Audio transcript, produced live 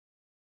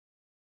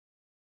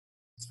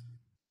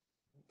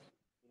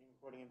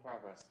Recording in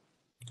progress.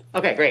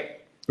 Okay, great.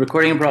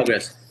 Recording in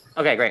progress.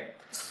 Okay, great.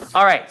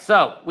 All right,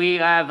 so we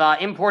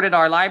have imported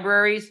our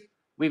libraries.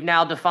 We've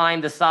now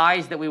defined the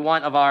size that we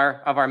want of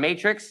our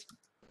matrix.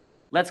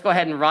 Let's go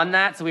ahead and run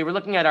that. So we were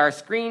looking at our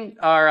screen,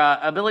 our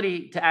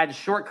ability to add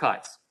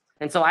shortcuts.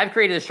 And so I've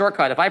created a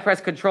shortcut. If I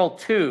press Control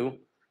 2,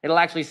 it'll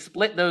actually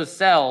split those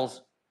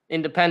cells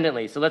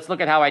independently. So let's look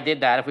at how I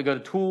did that. If we go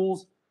to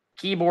Tools,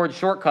 Keyboard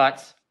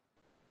Shortcuts,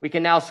 we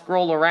can now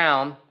scroll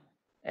around.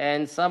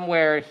 And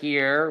somewhere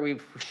here, we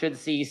should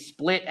see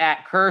Split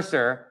at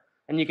Cursor.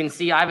 And you can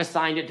see I've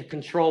assigned it to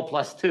Control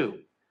 +2.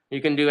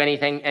 You can do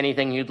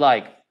anything you'd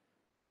like.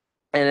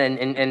 And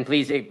then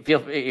please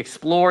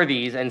explore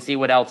these and see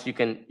what else you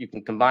can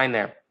combine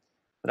there.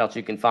 What else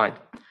you can find.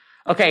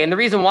 Okay, and the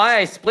reason why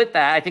I split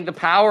that, I think the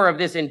power of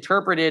this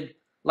interpreted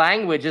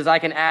language is I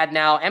can add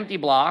now empty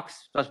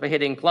blocks just by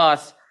hitting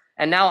plus.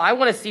 And now I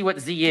want to see what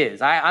Z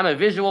is. I'm a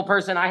visual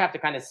person. I have to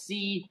kind of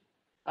see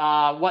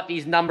what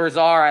these numbers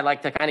are. I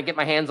like to kind of get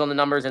my hands on the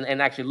numbers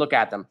and actually look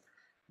at them.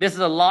 This is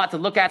a lot to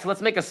look at, so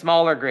let's make a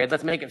smaller grid.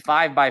 Let's make it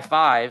 5 by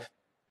 5.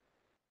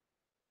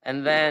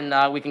 And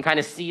then we can kind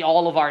of see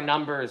all of our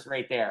numbers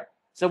right there.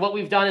 So what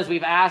we've done is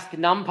we've asked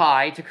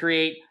NumPy to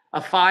create a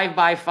 5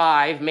 by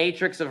 5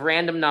 matrix of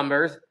random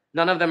numbers.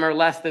 None of them are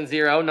less than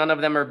 0. None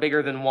of them are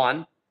bigger than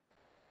 1.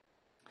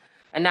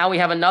 And now we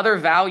have another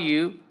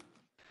value,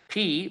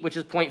 P, which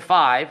is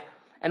 0.5.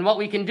 And what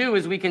we can do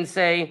is we can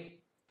say,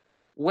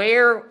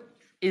 where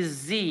is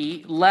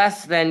Z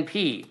less than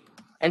P?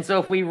 And so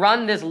if we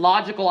run this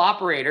logical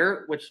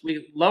operator, which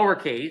we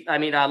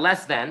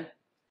less than,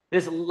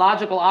 this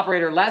logical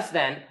operator less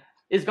than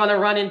is going to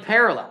run in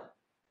parallel.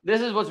 This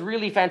is what's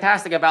really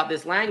fantastic about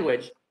this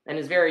language and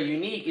is very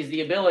unique, is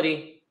the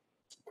ability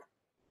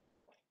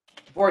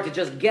for it to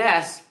just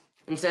guess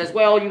and says,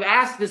 well, you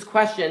asked this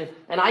question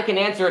and I can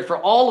answer it for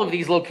all of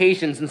these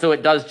locations. And so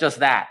it does just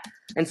that.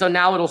 And so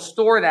now it'll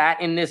store that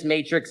in this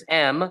matrix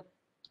M.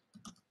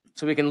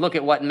 So we can look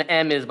at what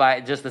M is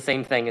by just the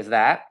same thing as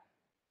that.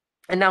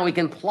 And now we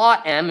can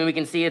plot M and we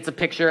can see it's a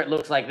picture. It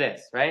looks like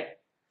this, right?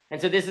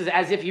 And so this is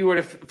as if you were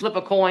to flip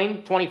a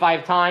coin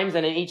 25 times,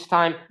 and in each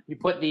time you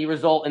put the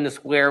result in the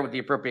square with the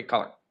appropriate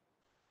color.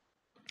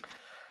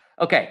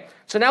 Okay,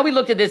 so now we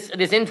looked at this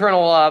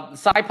internal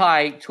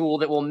SciPy tool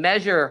that will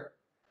measure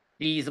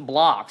these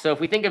blocks. So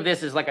if we think of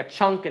this as like a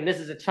chunk, and this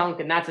is a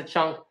chunk, and that's a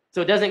chunk,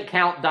 so it doesn't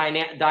count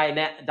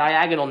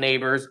diagonal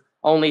neighbors,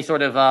 only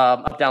sort of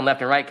up, down,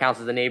 left, and right counts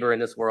as a neighbor in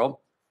this world.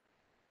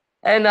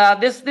 And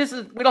this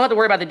is, we don't have to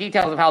worry about the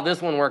details of how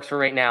this one works for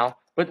right now.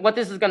 But what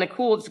this is going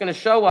to it's going to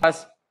show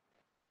us,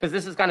 because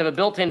this is kind of a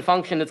built-in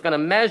function that's going to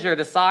measure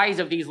the size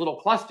of these little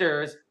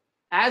clusters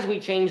as we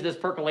change this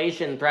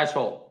percolation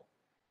threshold.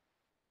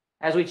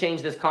 As we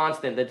change this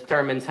constant that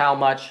determines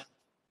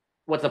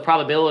what's the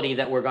probability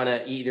that we're going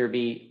to either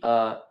be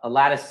a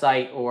lattice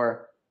site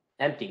or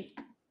empty.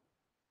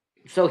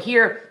 So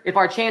here, if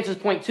our chance is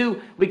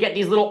 0.2, we get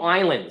these little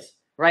islands,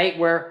 right?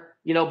 Where,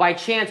 by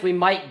chance, we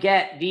might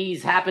get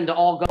these happen to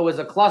all go as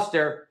a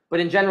cluster, but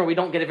in general, we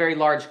don't get a very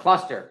large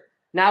cluster.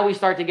 Now we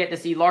start to get to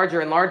see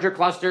larger and larger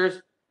clusters.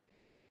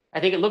 I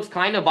think it looks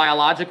kind of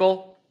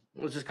biological,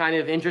 which is kind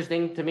of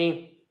interesting to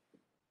me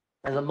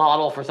as a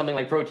model for something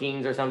like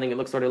proteins or something. It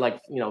looks sort of like,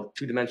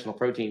 two-dimensional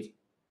proteins.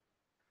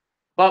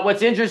 But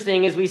what's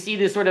interesting is we see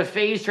this sort of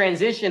phase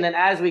transition, and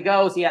as we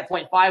go, see at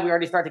 0.5, we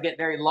already start to get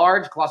very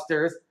large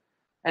clusters.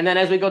 And then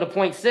as we go to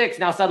 0.6,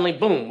 now suddenly,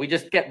 boom, we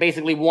just get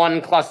basically one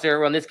cluster,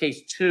 or in this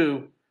case,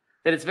 two,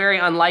 that it's very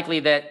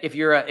unlikely that if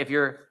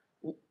you're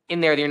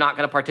in there, you're not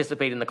going to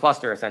participate in the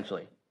cluster,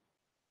 essentially.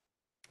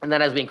 And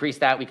then as we increase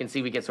that, we can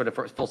see we get sort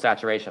of full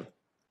saturation.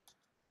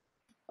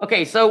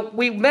 Okay, so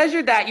we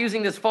measured that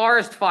using this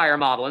forest fire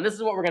model, and this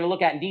is what we're going to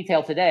look at in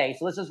detail today.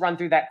 So let's just run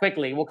through that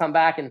quickly. We'll come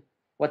back and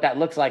what that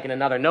looks like in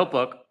another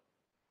notebook.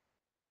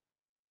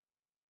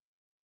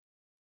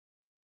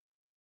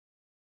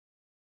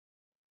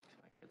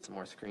 Get some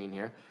more screen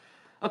here.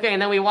 Okay,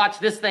 and then we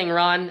watched this thing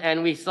run,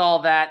 and we saw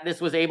that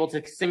this was able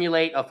to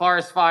simulate a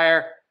forest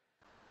fire.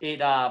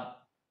 It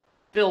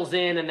fills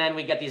in, and then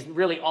we get these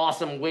really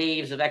awesome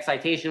waves of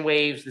excitation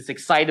waves, this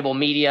excitable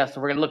media.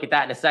 So we're going to look at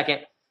that in a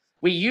second.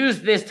 We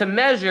use this to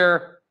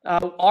measure,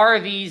 are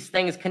these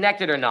things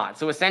connected or not?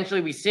 So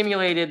essentially, we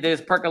simulated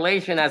this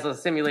percolation as a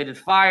simulated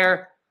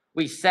fire.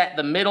 We set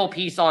the middle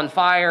piece on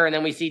fire, and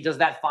then we see, does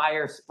that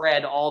fire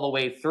spread all the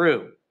way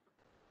through?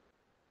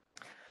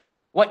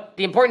 What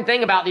the important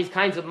thing about these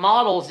kinds of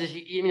models is,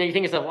 you think to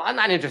yourself, well, I'm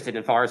not interested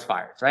in forest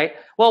fires, right?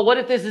 Well, what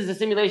if this is a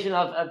simulation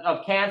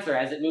of cancer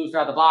as it moves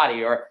throughout the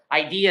body, or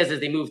ideas as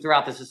they move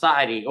throughout the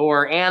society,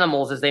 or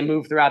animals as they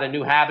move throughout a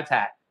new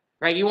habitat,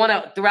 right? You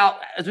want to,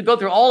 as we go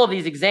through all of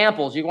these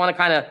examples, you want to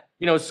kind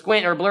of,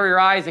 squint or blur your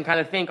eyes and kind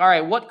of think, all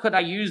right, what could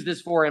I use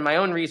this for in my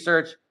own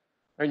research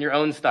or in your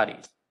own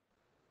studies?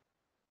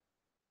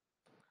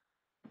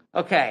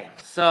 Okay,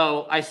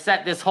 so we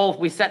set this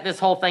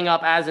whole thing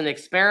up as an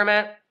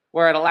experiment,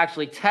 where it'll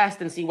actually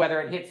test and see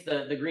whether it hits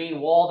the green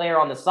wall there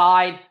on the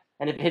side.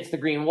 And if it hits the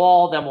green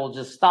wall, then we'll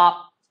just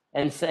stop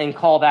and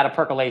call that a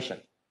percolation.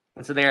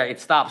 And so there it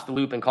stops the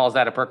loop and calls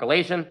that a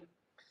percolation.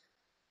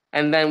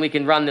 And then we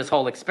can run this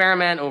whole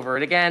experiment over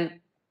it again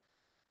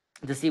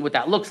to see what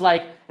that looks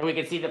like. And we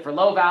can see that for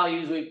low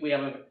values, we're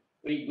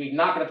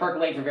not going to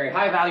percolate. For very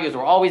high values,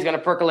 we're always going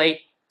to percolate.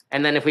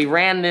 And then if we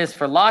ran this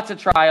for lots of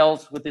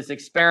trials with this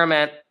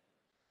experiment,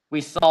 we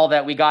saw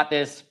that we got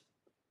this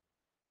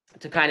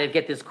to kind of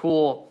get this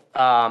cool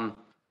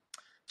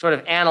sort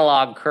of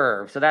analog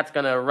curve. So that's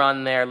going to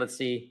run there. Let's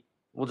see.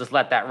 We'll just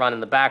let that run in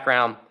the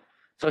background.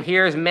 So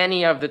here's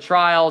many of the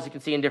trials. You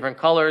can see in different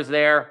colors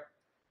there.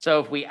 So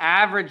if we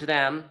average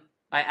them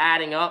by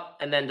adding up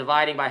and then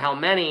dividing by how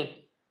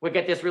many, we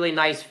get this really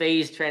nice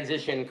phase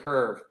transition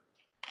curve.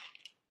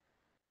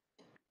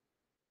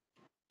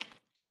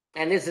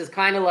 And this is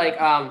kind of like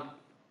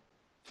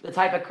the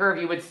type of curve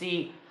you would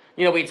see,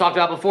 you know, we talked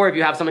about before. If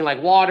you have something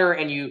like water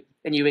and you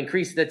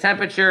increase the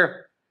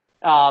temperature,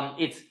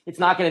 it's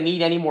not going to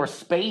need any more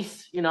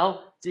space, you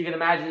know. So you can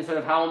imagine sort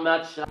of how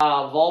much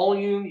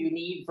volume you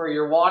need for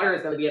your water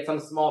is going to be at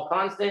some small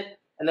constant.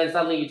 And then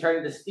suddenly you turn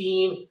it to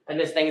steam, and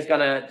this thing is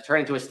going to turn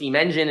into a steam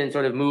engine and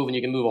sort of move, and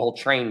you can move a whole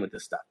train with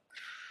this stuff.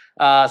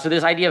 So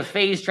this idea of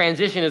phase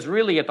transition is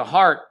really at the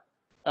heart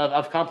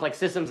of complex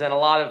systems and a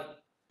lot of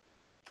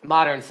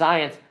modern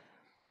science.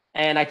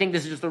 And I think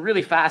this is just a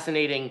really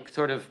fascinating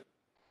sort of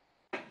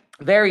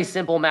very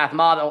simple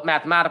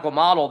mathematical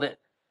model that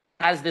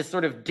has this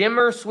sort of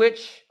dimmer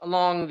switch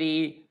along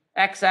the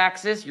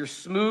x-axis. You're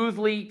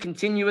smoothly,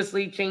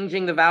 continuously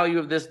changing the value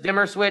of this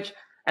dimmer switch.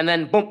 And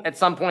then, boom, at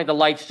some point, the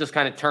lights just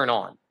kind of turn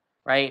on,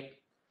 right?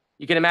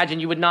 You can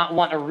imagine you would not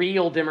want a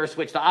real dimmer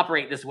switch to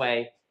operate this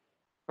way,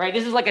 right?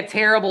 This is like a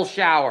terrible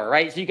shower,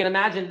 right? So you can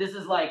imagine this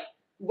is like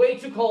way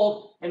too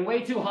cold and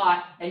way too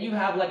hot, and you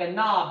have like a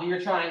knob that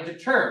you're trying to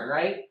turn,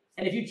 right?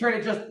 And if you turn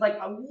it just like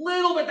a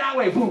little bit that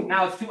way, boom,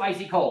 now it's too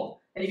icy cold.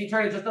 And if you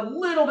turn it just a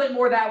little bit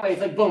more that way,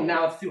 it's like, boom,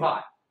 now it's too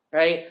hot,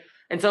 right?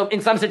 And so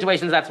in some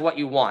situations, that's what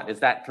you want, is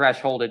that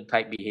thresholded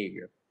type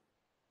behavior.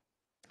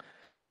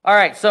 All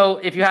right, so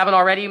if you haven't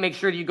already, make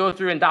sure that you go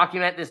through and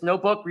document this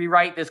notebook,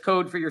 rewrite this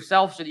code for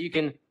yourself so that you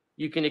can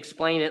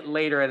explain it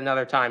later at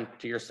another time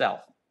to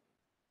yourself.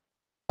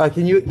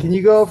 Can you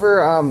go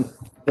over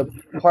the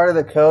part of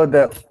the code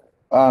that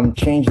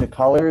changed the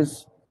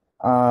colors?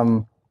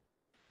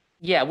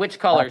 Yeah, which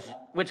colors?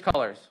 Which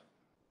colors?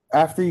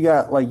 After you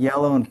got like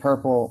yellow and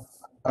purple,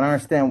 I don't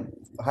understand.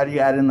 How do you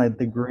add in like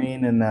the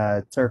green and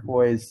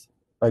turquoise?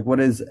 Like, what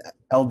is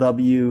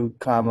LW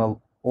comma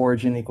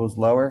origin equals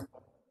lower?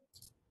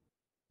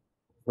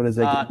 What is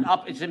that?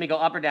 Up. Let me go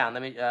up or down.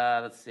 Let me.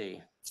 Let's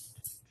see.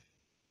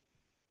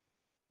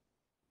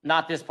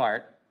 Not this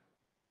part.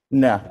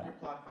 No.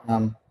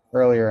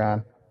 Earlier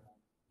on.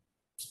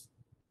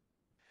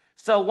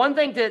 So one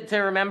thing to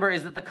remember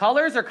is that the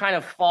colors are kind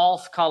of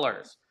false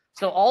colors.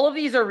 So all of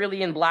these are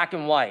really in black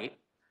and white.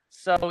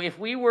 So if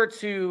we were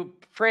to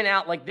print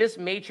out like this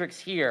matrix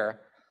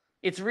here,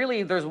 it's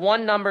really, there's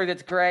one number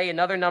that's gray,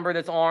 another number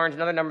that's orange,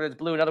 another number that's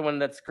blue, another one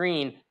that's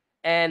green.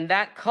 And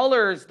the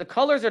colors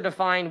are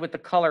defined with the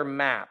color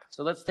map.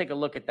 So let's take a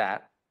look at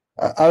that.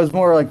 I was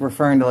more like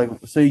referring to like,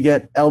 so you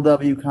get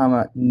LW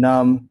comma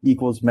num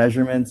equals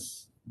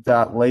measurements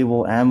dot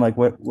label M. Like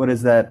what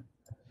is that?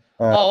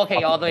 Oh,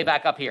 okay, all the way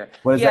back up here.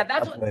 What is yeah,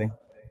 that? That's what,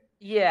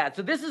 yeah.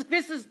 So this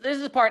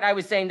is part I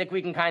was saying that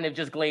we can kind of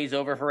just glaze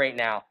over for right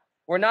now.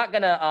 We're not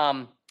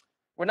gonna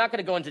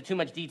go into too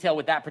much detail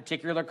with that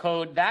particular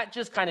code. That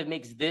just kind of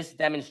makes this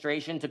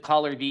demonstration to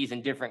color these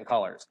in different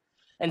colors.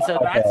 And so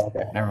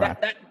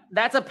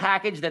that's a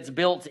package that's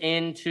built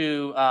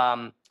into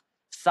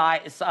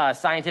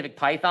Scientific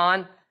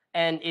Python,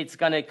 and it's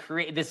going to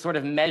create this sort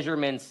of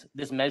measurements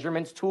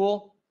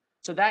tool.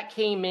 So that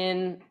came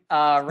in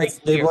right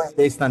here.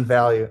 Based on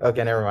value.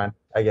 Okay, never mind.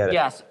 I get it.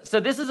 Yes.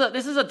 So this is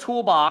a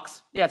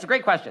toolbox. Yeah, it's a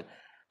great question.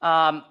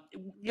 The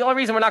only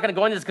reason we're not going to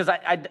go into this because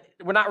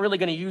we're not really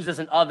going to use this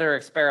in other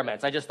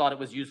experiments. I just thought it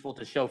was useful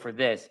to show for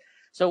this.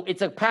 So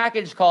it's a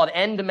package called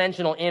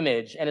N-dimensional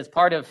image, and it's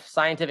part of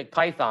Scientific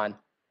Python,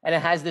 and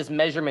it has this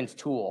measurements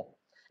tool.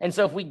 And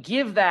so if we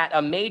give that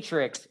a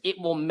matrix, it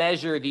will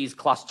measure these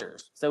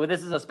clusters. So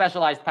this is a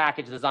specialized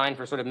package designed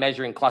for sort of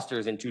measuring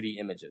clusters in 2D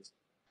images.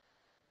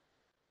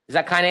 Does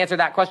that kind of answer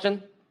that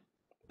question?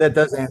 That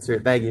does answer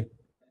it. Thank you.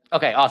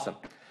 Okay, awesome.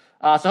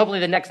 So hopefully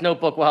the next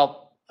notebook will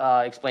help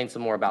explain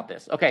some more about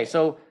this. Okay,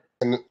 so.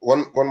 And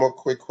one more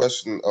quick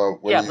question.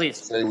 When you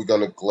say we're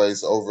going to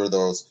glaze over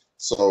those,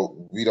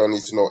 so we don't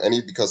need to know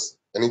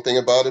anything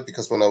about it,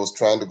 because when I was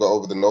trying to go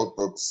over the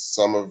notebooks,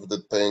 some of the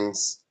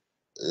things,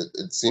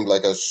 it seemed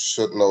like I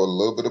should know a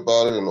little bit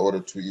about it in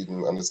order to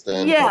even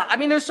understand. Yeah, I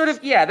mean, there's sort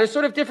of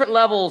different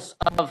levels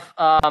of,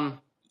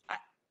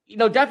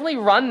 definitely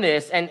run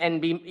this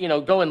and be,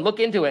 go and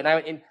look into it.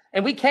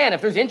 And we can,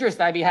 if there's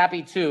interest, I'd be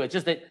happy to. It's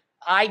just that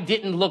I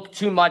didn't look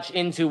too much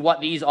into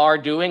what these are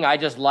doing. I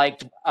just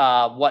liked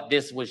what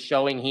this was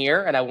showing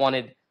here, and I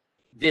wanted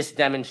this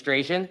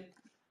demonstration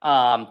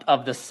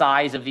of the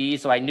size of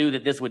these, so I knew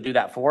that this would do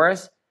that for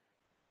us.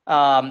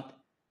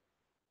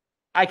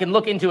 I can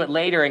look into it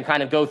later and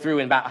kind of go through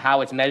and about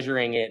how it's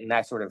measuring it and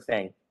that sort of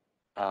thing.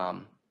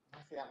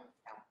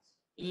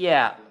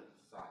 Yeah.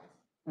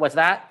 What's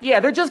that?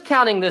 Yeah, they're just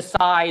counting the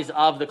size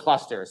of the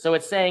cluster. So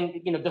it's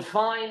saying, you know,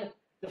 define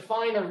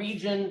a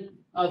region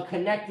of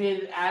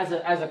connected as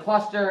a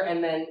cluster,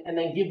 and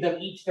then give them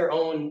each their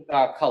own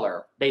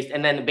color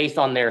based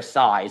on their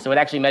size. So it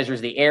actually measures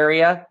the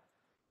area,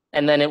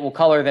 and then it will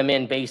color them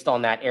in based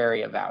on that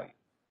area value.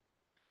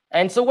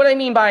 And so what I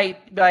mean by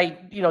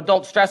you know,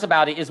 don't stress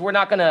about it is we're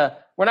not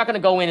gonna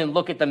go in and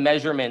look at the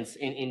measurements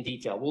in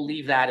detail. We'll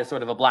leave that as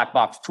sort of a black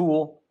box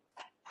tool.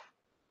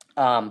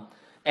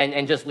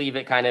 And just leave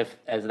it kind of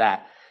as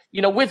that.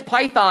 You know, with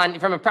Python,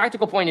 from a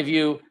practical point of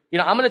view, you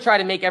know, I'm going to try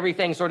to make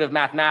everything sort of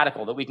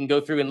mathematical, that we can go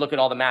through and look at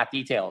all the math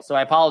details. So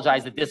I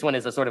apologize that this one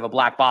is a sort of a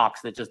black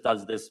box that just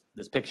does this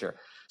picture.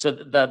 So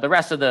the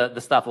rest of the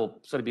stuff will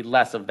sort of be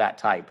less of that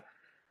type.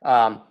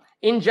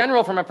 In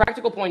general, from a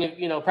practical point of,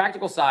 you know,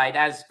 practical side,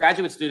 as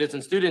graduate students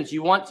and students,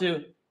 you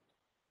do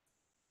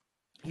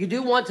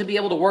want to be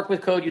able to work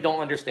with code you don't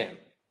understand,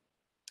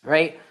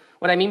 right?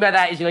 What I mean by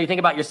that is, you know, you think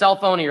about your cell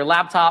phone or your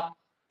laptop.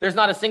 There's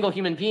not a single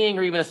human being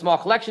or even a small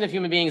collection of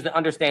human beings that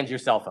understands your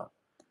cell phone,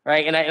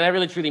 right? And I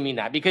really truly mean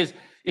that, because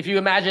if you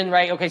imagine,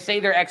 right, okay, say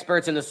they're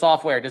experts in the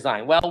software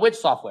design. Well, which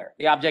software?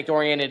 The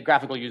object-oriented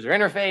graphical user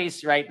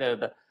interface, right?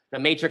 The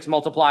matrix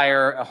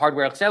multiplier,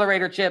 hardware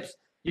accelerator chips.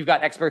 You've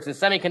got experts in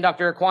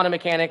semiconductor, quantum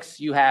mechanics.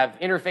 You have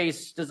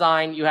interface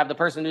design. You have the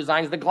person who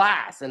designs the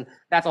glass, and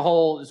that's a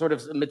whole sort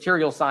of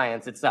material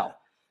science itself.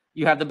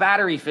 You have the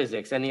battery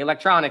physics and the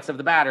electronics of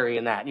the battery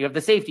and that. You have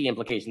the safety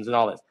implications and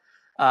all this.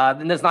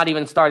 And that's not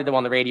even started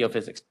on the radio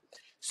physics.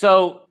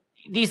 So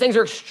these things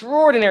are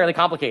extraordinarily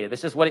complicated.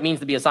 That's just what it means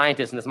to be a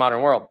scientist in this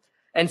modern world.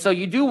 And so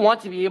you do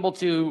want to be able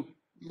to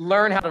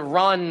learn how to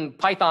run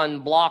Python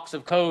blocks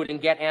of code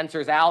and get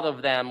answers out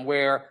of them,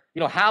 where,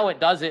 you know, how it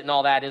does it and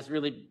all that is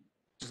really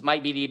just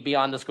might be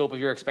beyond the scope of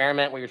your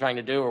experiment, what you're trying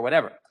to do or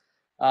whatever.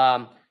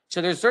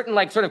 So there's certain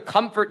like sort of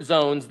comfort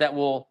zones that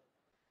we'll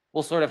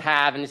sort of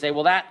have, and you say,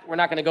 well, that we're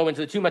not going to go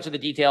into too much of the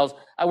details.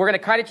 We're going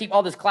to try to keep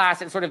all this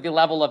class at sort of the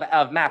level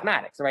of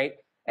mathematics, right?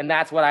 And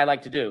that's what I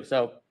like to do.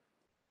 So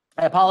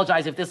I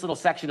apologize if this little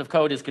section of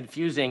code is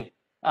confusing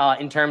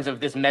in terms of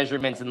this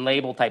measurements and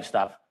label type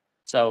stuff.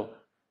 So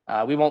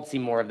we won't see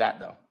more of that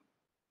though.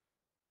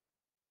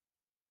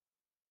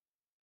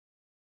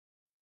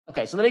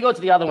 Okay, so let me go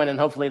to the other one, and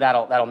hopefully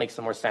that'll make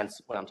some more sense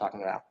what I'm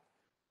talking about.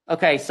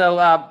 Okay,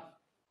 so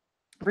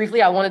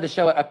briefly, I wanted to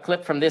show a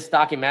clip from this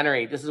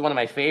documentary. This is one of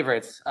my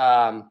favorites.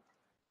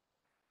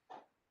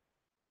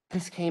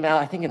 This came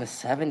out, I think, in the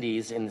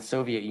 70s in the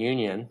Soviet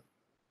Union,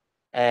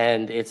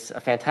 and it's a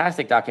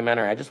fantastic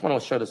documentary. I just want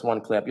to show this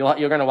one clip. You're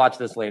going to watch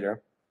this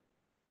later.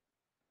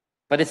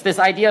 But it's this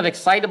idea of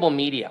excitable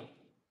media.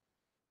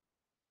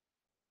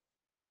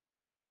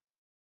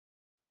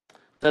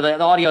 So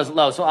the audio is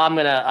low, so I'm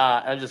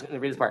just gonna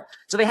read this part.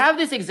 So they have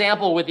this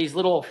example with these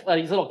little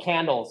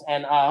candles,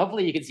 and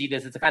hopefully you can see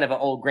this. It's a kind of an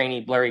old,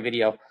 grainy, blurry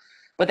video,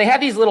 but they have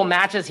these little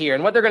matches here,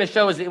 and what they're going to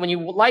show is that when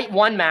you light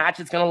one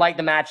match, it's going to light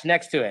the match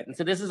next to it. And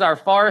so this is our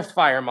forest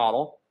fire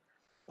model,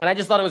 and I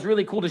just thought it was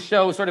really cool to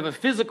show sort of a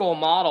physical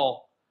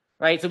model,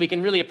 right? So we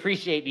can really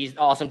appreciate these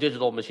awesome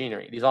digital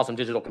machinery, these awesome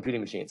digital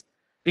computing machines,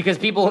 because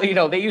people, you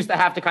know, they used to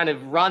have to kind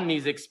of run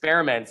these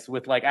experiments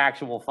with like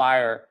actual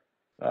fire.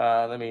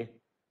 Let me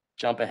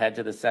jump ahead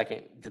to the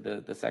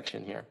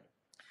section here.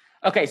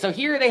 Okay, so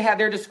here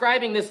they're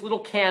describing this little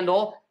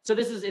candle. So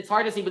it's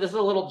hard to see, but this is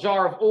a little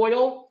jar of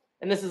oil,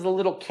 and this is a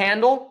little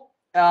candle,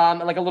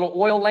 like a little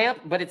oil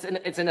lamp, but it's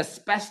an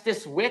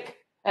asbestos wick,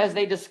 as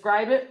they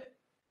describe it.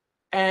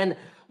 And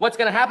what's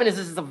going to happen is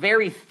this is a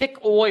very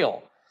thick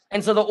oil,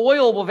 and so the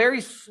oil will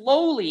very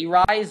slowly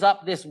rise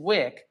up this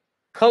wick,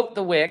 coat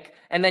the wick,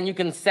 and then you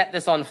can set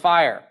this on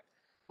fire.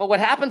 But what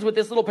happens with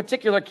this little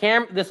particular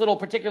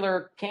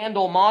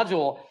candle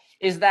module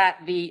is that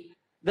the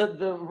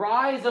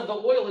rise of the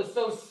oil is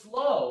so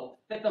slow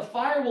that the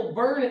fire will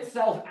burn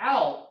itself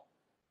out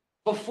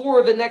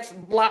before the next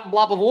blob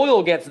of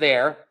oil gets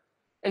there.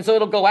 And so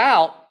it'll go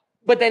out.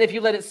 But then if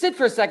you let it sit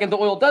for a second, the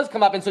oil does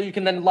come up, and so you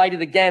can then light it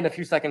again a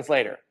few seconds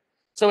later.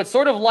 So it's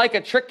sort of like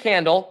a trick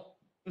candle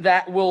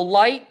that will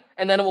light,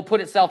 and then it will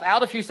put itself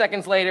out a few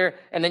seconds later,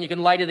 and then you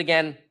can light it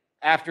again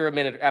after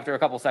a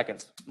couple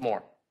seconds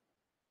more.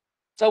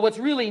 So what's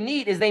really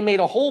neat is they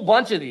made a whole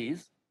bunch of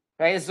these.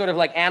 Right, it's sort of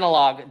like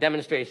analog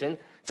demonstration.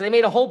 So they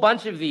made a whole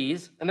bunch of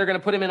these, and they're going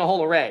to put them in a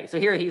whole array. So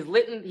here he's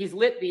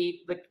lit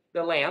the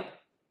lamp.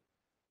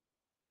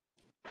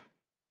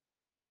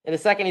 In a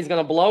second, he's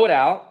going to blow it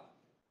out.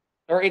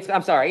 It's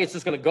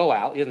just going to go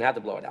out. He doesn't have to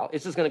blow it out.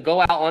 It's just going to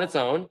go out on its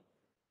own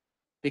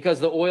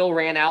because the oil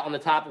ran out on the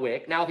top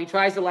wick. Now, if he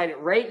tries to light it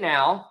right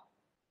now,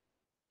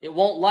 it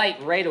won't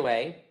light right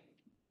away.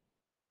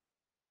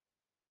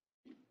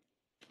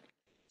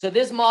 So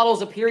this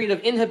models a period of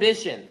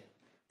inhibition.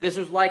 This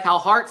is like how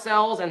heart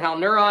cells and how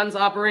neurons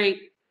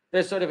operate.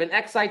 There's sort of an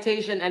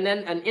excitation and then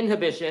an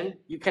inhibition.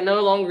 You can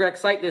no longer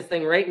excite this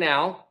thing right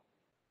now.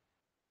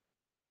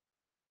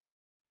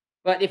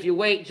 But if you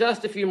wait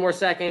just a few more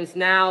seconds,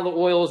 now the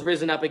oil has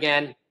risen up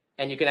again,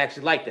 and you can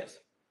actually light this.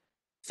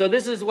 So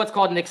this is what's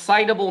called an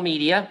excitable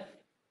media.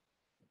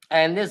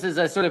 And this is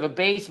a sort of a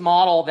base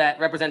model that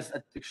represents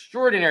an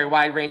extraordinary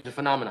wide range of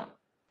phenomena.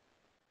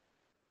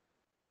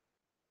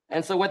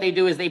 And so what they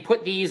do is they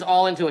put these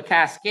all into a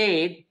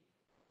cascade.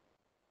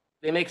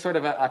 They make sort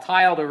of a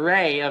tiled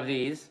array of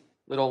these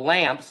little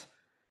lamps.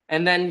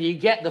 And then you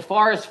get the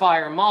forest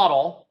fire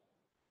model.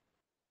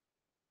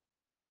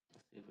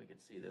 Let's see if we can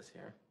see this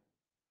here.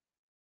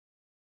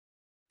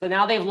 So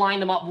now they've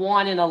lined them up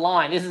one in a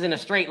line. This is in a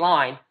straight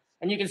line.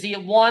 And you can see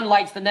one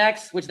lights the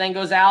next, which then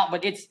goes out,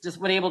 but it's just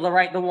been able to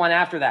write the one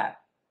after that.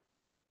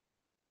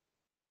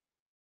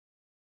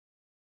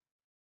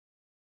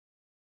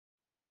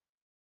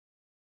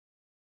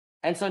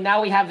 And so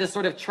now we have this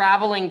sort of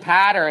traveling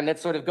pattern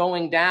that's sort of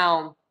going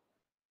down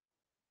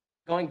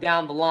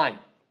the line.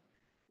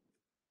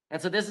 And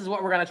so this is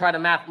what we're going to try to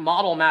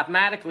model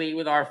mathematically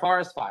with our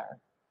forest fire.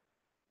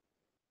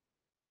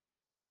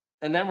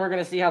 And then we're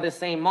going to see how this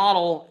same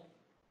model,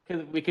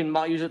 we can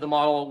use it to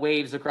model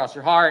waves across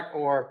your heart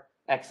or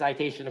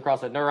excitation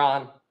across a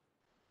neuron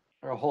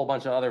or a whole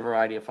bunch of other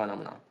variety of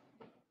phenomena.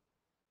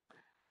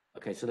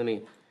 Okay, so let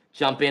me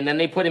jump in. Then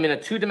they put them in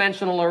a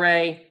two-dimensional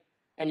array,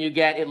 and you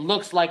get, it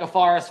looks like a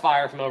forest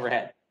fire from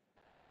overhead,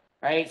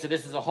 right? So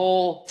this is a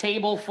whole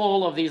table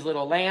full of these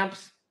little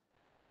lamps.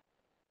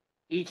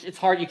 It's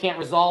hard, you can't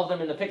resolve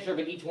them in the picture,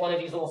 but each one of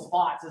these little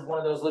spots is one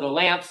of those little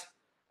lamps.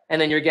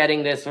 And then you're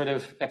getting this sort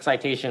of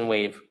excitation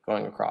wave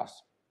going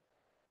across.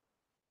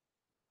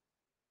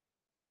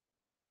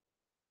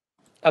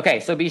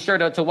 Okay, so be sure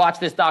to watch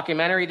this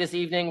documentary this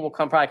evening. We'll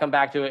probably come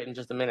back to it in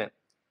just a minute.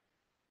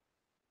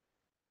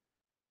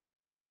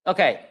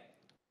 Okay.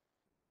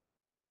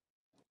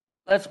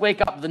 Let's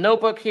wake up the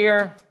notebook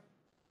here.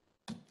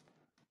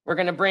 We're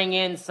going to bring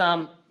in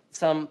some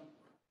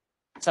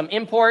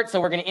import. So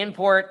we're going to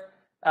import,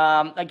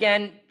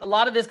 again, a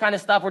lot of this kind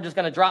of stuff, we're just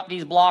going to drop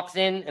these blocks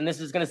in, and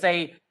this is going to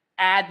say,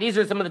 these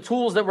are some of the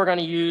tools that we're going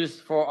to use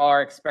for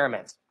our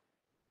experiments.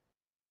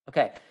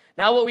 Okay,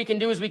 now what we can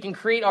do is we can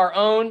create our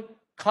own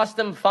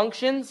custom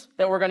functions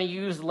that we're going to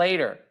use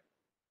later.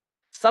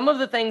 Some of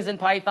the things in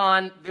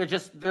Python,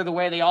 they're the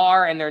way they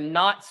are, and they're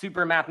not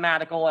super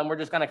mathematical, and we're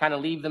just going to kind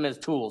of leave them as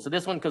tools. So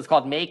this one is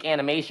called make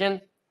animation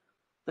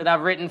that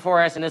I've written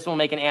for us, and this will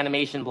make an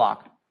animation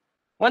block.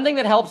 One thing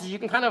that helps is you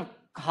can kind of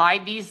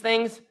hide these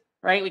things,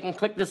 right? We can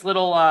click this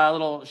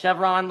little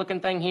chevron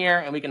looking thing here,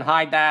 and we can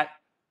hide that,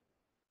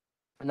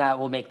 and that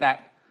will make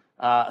that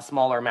a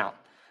smaller amount.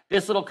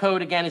 This little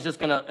code, again, is just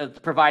going to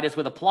provide us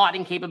with a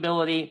plotting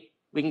capability.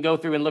 We can go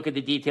through and look at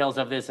the details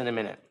of this in a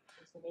minute.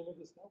 What's the name of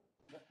this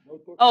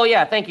notebook? Oh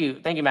yeah, thank you,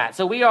 Matt.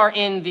 So we are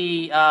in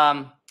the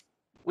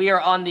we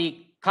are on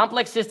the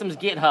Complex Systems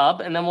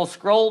GitHub, and then we'll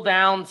scroll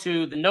down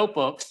to the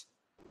notebooks,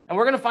 and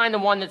we're going to find the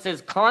one that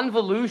says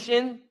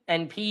convolution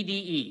and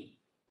PDE.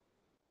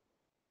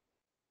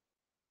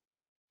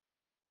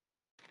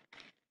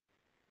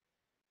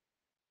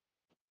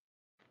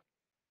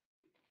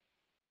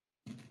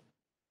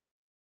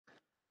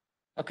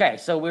 Okay,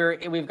 so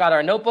we've got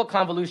our notebook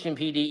convolution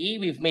PDE.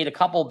 We've made a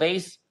couple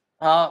base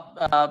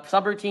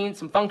subroutines,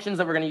 some functions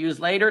that we're going to use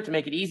later to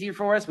make it easier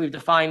for us. We've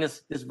defined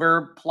this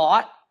verb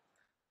plot,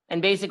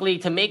 and basically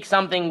to make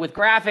something with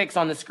graphics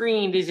on the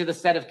screen, these are the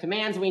set of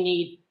commands we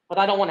need. But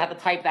I don't want to have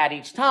to type that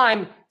each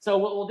time. So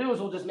what we'll do is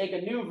we'll just make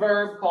a new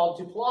verb called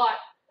to plot,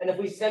 and if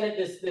we send it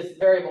this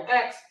variable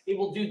x, it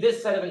will do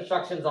this set of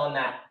instructions on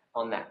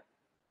that.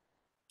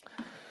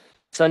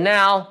 So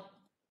now,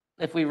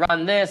 if we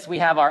run this, we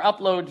have our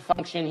upload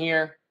function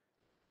here.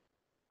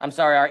 I'm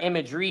sorry, our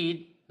image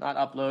read, not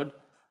upload.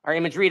 Our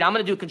image read, I'm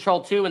going to do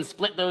Control-2 and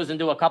split those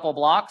into a couple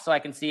blocks so I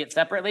can see it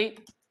separately.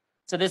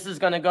 So this is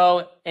going to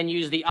go and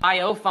use the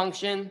IO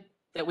function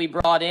that we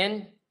brought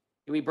in.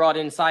 We brought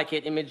in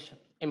scikit image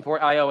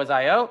import IO as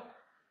IO.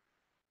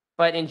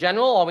 But in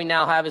general, all we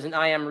now have is an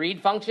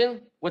imread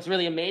function. What's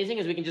really amazing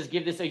is we can just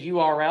give this a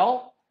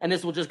URL, and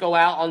this will just go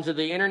out onto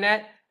the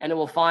internet, and it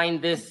will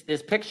find this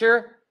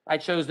picture. I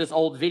chose this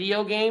old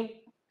video game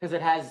because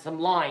it has some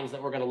lines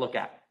that we're going to look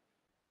at.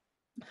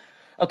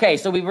 Okay,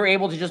 so we were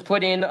able to just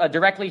put in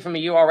directly from a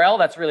URL.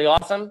 That's really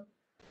awesome.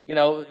 You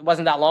know, it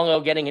wasn't that long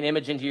ago getting an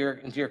image into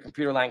your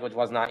computer language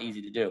was not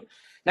easy to do.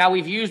 Now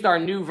we've used our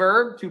new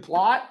verb to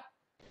plot,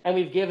 and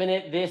we've given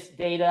it this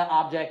data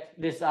object,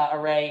 this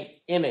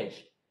array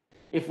image.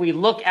 If we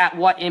look at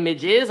what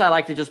image is, I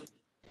like to just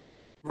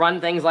run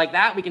things like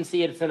that. We can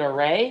see it's an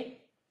array.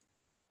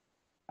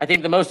 I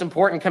think the most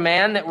important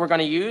command that we're going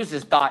to use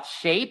is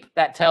 .shape.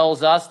 That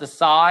tells us the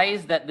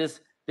size that this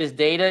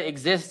data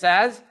exists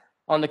as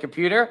on the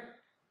computer.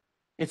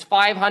 It's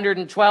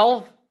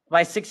 512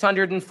 by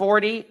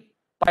 640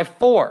 by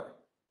 4.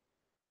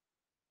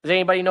 Does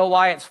anybody know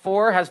why it's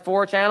 4? Has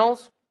 4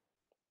 channels?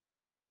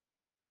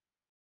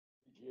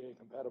 VGA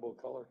compatible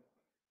color.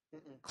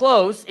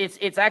 Close.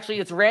 It's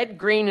actually red,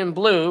 green, and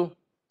blue,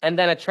 and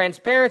then a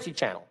transparency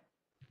channel.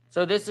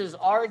 So this is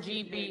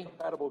RGB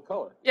compatible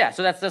color. Yeah,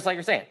 so that's just like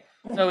you're saying.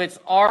 So it's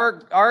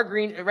red,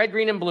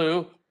 green, and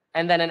blue,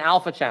 and then an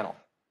alpha channel.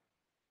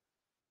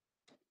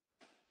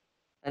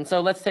 And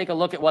so let's take a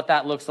look at what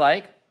that looks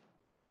like.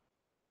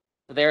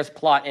 So there's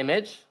plot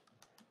image.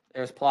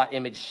 There's plot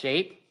image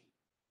shape.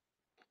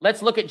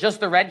 Let's look at just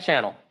the red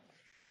channel.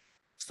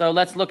 So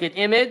let's look at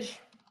image.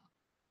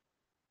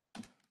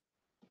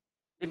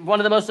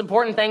 One of the most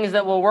important things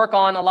that we'll work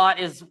on a lot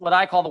is what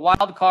I call the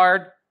wild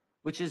card,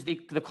 which is the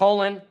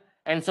colon.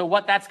 And so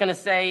what that's going to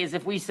say is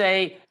if we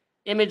say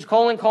image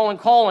colon, colon,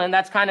 colon,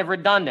 that's kind of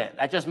redundant.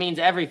 That just means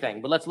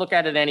everything. But let's look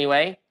at it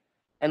anyway.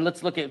 And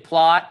let's look at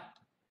plot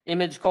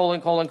image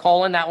colon, colon,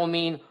 colon. That will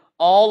mean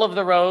all of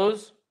the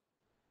rows.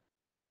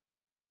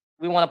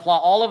 We want to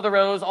plot all of the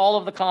rows, all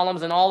of the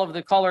columns, and all of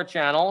the color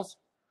channels.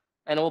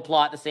 And it will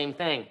plot the same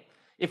thing.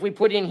 If we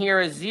put in here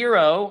a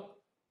 0,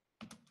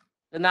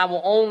 then that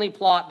will only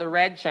plot the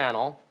red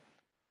channel.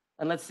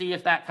 And let's see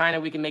if that kind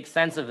of, we can make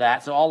sense of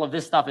that. So all of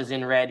this stuff is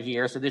in red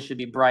here. So this should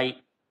be bright.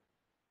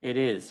 It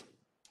is.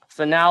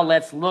 So now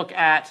let's look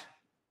at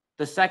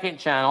the second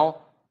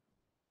channel,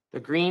 the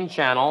green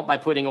channel, by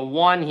putting a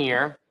 1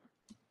 here.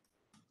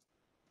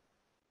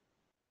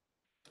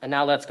 And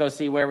now let's go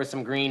see where was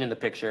some green in the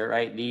picture,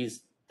 right?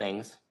 These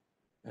things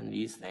and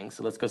these things.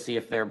 So let's go see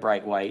if they're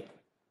bright white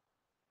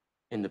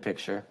in the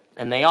picture.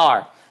 And they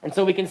are. And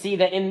so we can see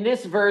that in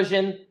this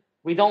version,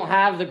 we don't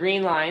have the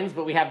green lines,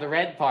 but we have the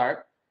red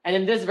part. And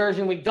in this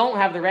version, we don't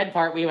have the red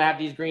part. We have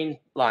these green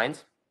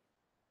lines.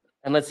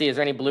 And let's see, is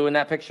there any blue in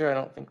that picture? I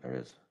don't think there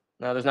is.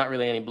 No, there's not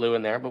really any blue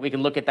in there, but we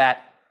can look at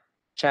that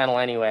channel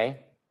anyway.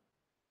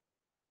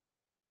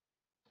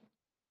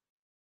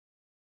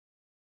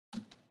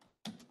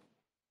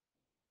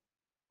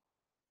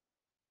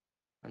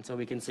 And so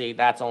we can see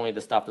that's only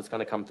the stuff that's going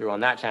to come through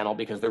on that channel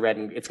because the red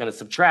and it's going to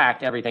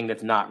subtract everything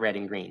that's not red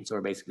and green. So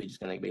we're basically just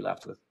going to be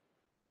left with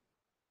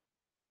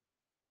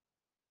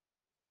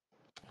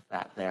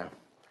that there.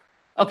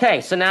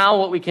 Okay, so now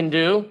what we can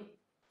do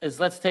is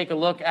let's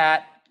look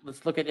at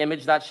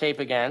image.shape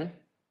again.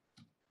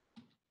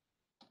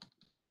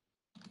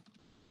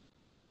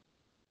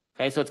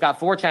 Okay, so it's got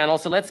 4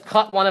 channels. So let's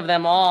cut one of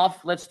them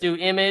off. Let's do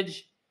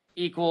image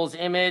equals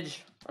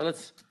image, or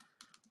let's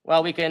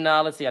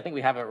see, I think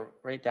we have it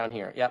right down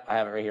here. Yep, I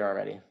have it right here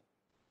already.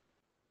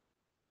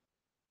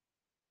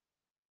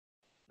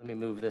 Let me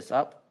move this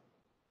up.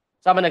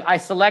 So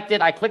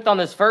I clicked on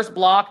this first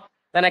block,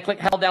 then I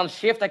held down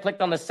shift, I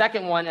clicked on the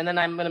second one, and then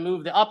I'm going to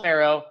move the up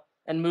arrow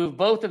and move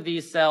both of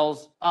these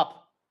cells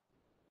up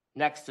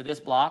next to this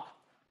block.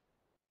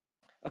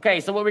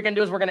 Okay, so what we're going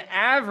to do is we're going to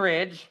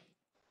average,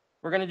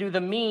 we're going to do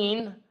the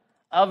mean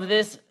of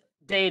this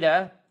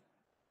data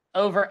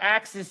over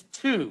axis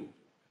 2.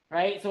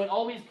 Right? So it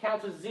always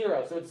counts as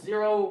 0. So it's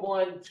 0,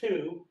 1,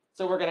 2.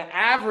 So we're going to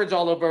average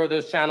all over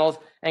those channels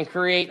and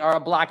create our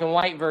black and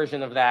white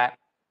version of that.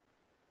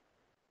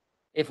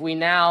 If we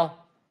now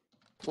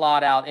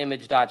plot out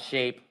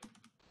image.shape,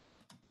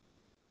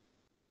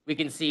 we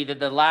can see that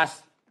the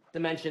last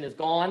dimension is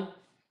gone.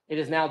 It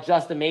is now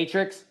just a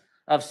matrix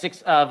of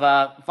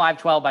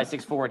 512 by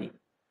 640.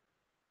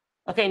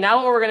 Okay, now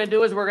what we're going to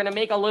do is we're going to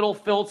make a little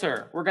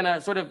filter. We're going to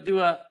sort of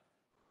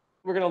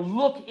we're going to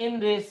look in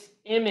this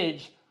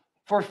image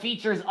for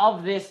features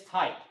of this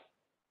type,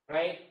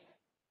 right?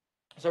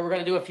 So we're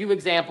going to do a few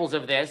examples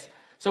of this.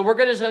 So we're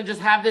going to just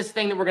have this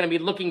thing that we're going to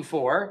be looking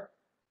for.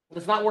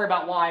 Let's not worry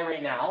about why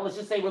right now. Let's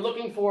just say we're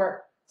looking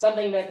for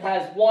something that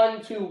has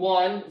 1, 2,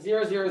 1,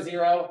 0, 0,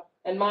 0,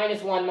 and -1,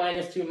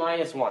 -2,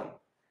 -1.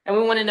 And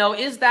we want to know,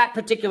 is that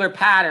particular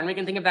pattern, we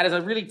can think of that as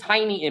a really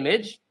tiny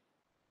image,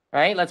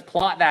 right? Let's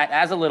plot that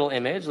as a little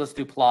image. Let's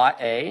do plot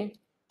A.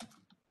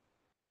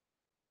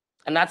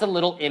 And that's a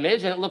little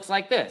image, and it looks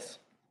like this.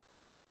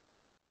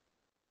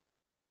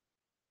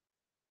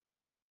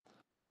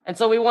 And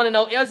so we want to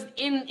know, is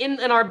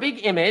in our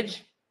big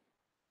image,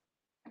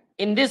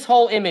 in this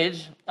whole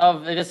image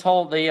of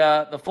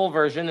the full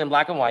version in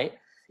black and white,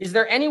 is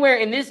there anywhere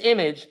in this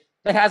image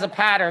that has a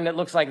pattern that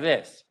looks like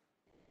this?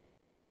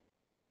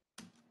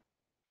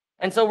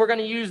 And so we're going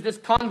to use this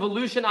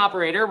convolution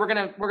operator. We're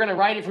going to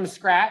write it from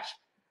scratch,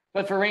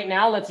 but for right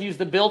now, let's use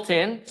the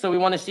built-in. So we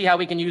want to see how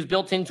we can use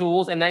built-in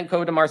tools and then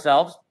code them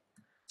ourselves.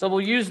 So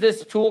we'll use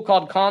this tool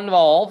called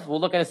convolve.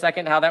 We'll look in a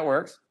second how that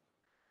works.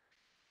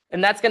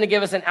 And that's going to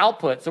give us an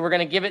output. So we're going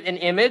to give it an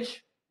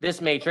image,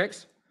 this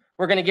matrix.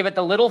 We're going to give it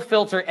the little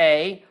filter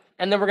A,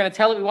 and then we're going to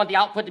tell it we want the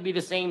output to be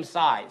the same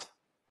size.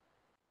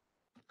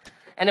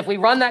 And if we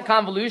run that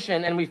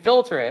convolution and we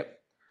filter it,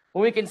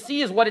 what we can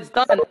see is what it's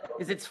done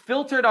is it's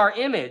filtered our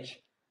image,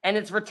 and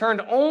it's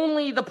returned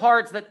only the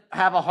parts that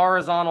have a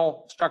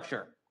horizontal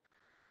structure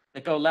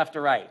that go left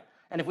to right.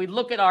 And if we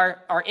look at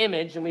our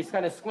image and we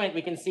kind of squint,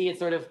 we can see it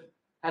sort of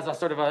has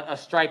a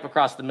stripe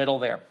across the middle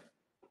there.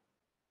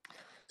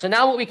 So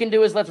now what we can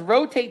do is let's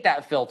rotate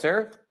that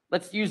filter.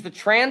 Let's use the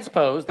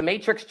transpose, the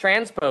matrix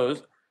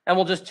transpose, and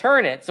we'll just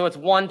turn it. So it's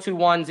 1, 2,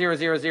 1, 0,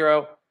 0,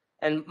 0,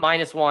 and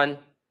 -1,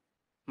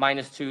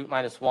 -2,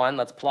 -1.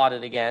 Let's plot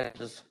it again,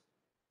 just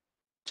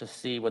to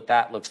see what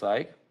that looks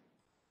like.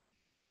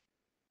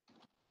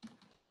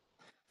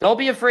 Don't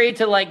be afraid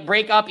to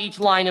break up each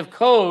line of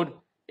code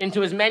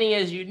into as many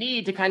as you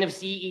need to kind of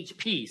see each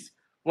piece.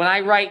 When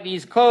I write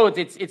these codes,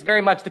 it's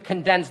very much the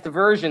condensed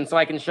version, so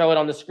I can show it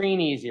on the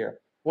screen easier.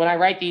 When I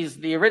write these,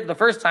 the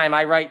first time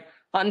I write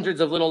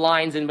hundreds of little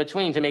lines in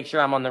between to make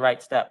sure I'm on the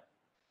right step.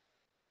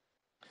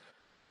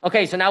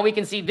 Okay, so now we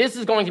can see this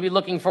is going to be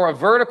looking for a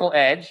vertical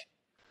edge.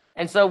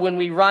 And so when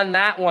we run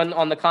that one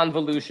on the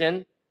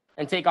convolution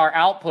and take our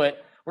output,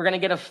 we're going to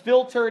get a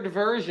filtered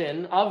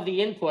version of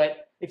the input,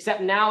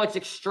 except now it's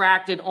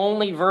extracted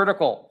only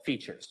vertical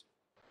features.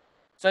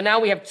 So now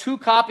we have two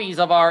copies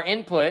of our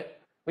input.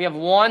 We have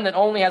one that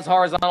only has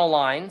horizontal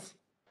lines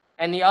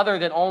and the other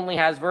that only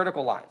has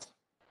vertical lines.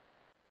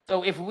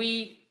 So if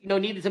we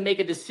needed to make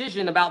a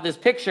decision about this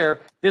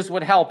picture, this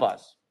would help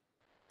us.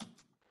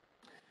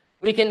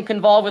 We can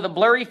convolve with a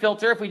blurry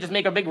filter. If we just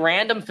make a big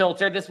random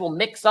filter, this will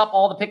mix up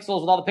all the pixels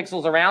with all the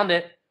pixels around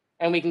it,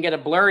 and we can get a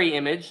blurry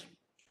image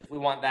if we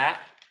want that.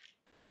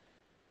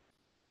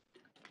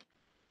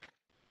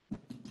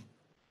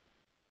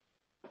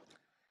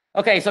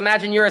 Okay, so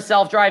imagine you're a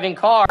self-driving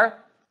car.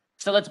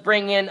 So let's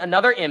bring in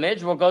another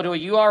image. We'll go to a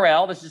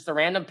URL. This is just a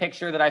random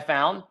picture that I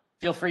found.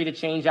 Feel free to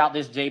change out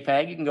this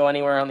JPEG. You can go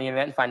anywhere on the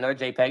internet and find another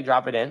JPEG,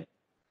 drop it in.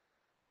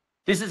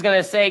 This is going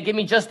to say, give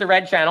me just the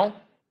red channel.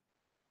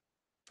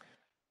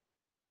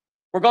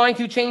 We're going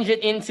to change it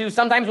into,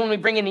 sometimes when we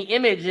bring in the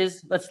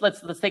images, let's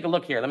take a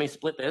look here. Let me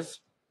split this.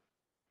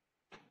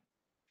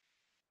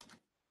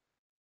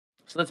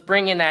 So let's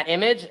bring in that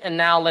image, and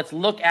now let's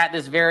look at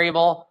this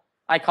variable.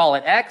 I call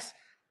it X,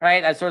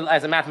 right? As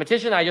a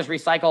mathematician, I just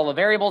recycle the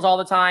variables all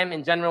the time.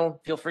 In general,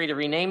 feel free to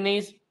rename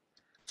these.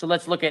 So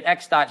let's look at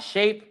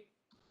X.shape.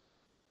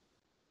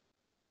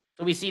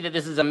 So we see that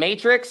this is a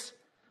matrix.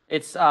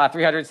 It's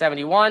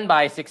 371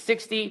 by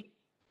 660.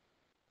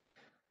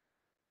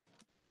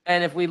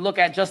 And if we look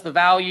at just the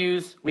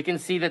values, we can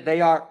see that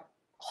they are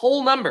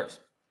whole numbers.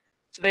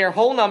 So they are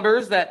whole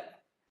numbers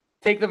that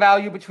take the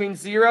value between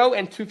 0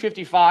 and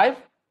 255.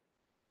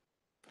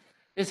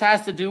 This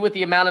has to do with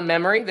the amount of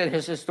memory that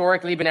has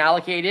historically been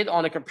allocated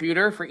on a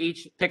computer for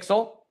each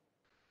pixel.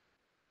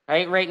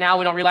 Right now,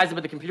 we don't realize it,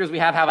 but the computers we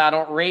have an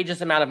outrageous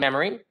amount of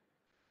memory.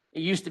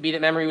 It used to be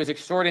that memory was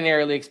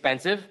extraordinarily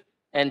expensive,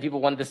 and people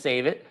wanted to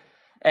save it.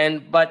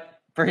 But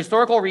for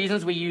historical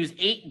reasons, we use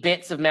 8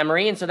 bits of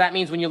memory, and so that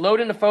means when you load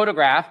in a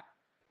photograph,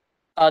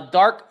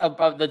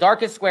 the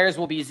darkest squares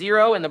will be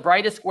 0, and the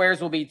brightest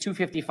squares will be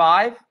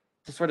 255.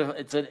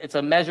 It's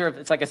a measure of,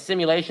 it's like a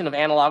simulation of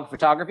analog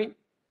photography.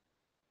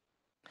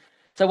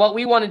 So what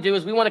we want to do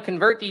is we want to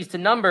convert these to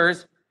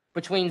numbers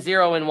between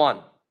 0 and 1.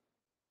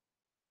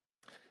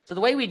 So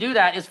the way we do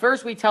that is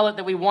first we tell it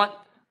that we want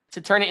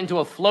to turn it into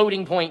a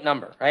floating point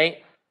number,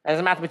 right? As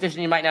a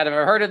mathematician, you might not have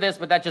ever heard of this,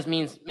 but that just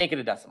means make it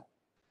a decimal.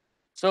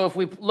 So if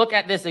we look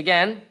at this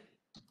again,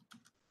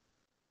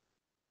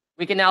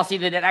 we can now see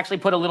that it actually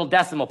put a little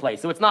decimal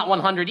place. So it's not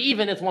 100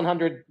 even, it's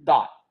 100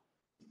 dot.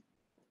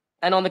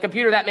 And on the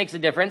computer, that makes a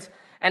difference.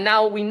 And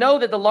now we know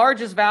that the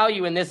largest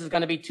value in this is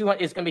going to be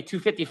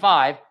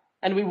 255,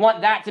 and we want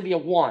that to be a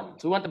 1.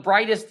 So we want the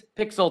brightest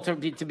pixel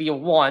to be a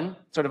 1,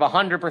 sort of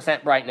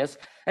 100% brightness.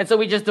 And so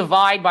we just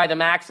divide by the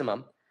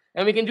maximum.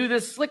 And we can do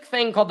this slick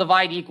thing called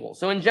divide equal.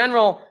 So in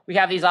general, we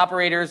have these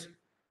operators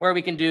where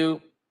we can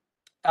do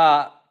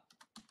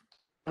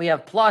we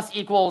have plus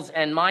equals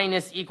and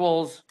minus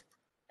equals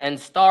and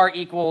star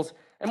equals.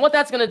 And what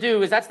that's going to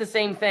do is that's the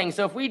same thing.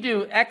 So if we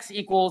do x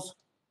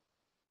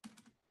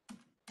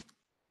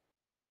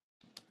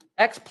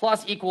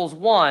plus equals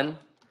 1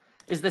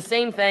 is the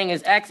same thing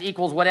as x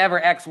equals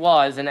whatever x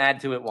was and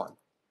add to it 1.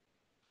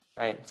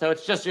 Right? So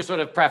it's just your sort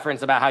of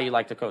preference about how you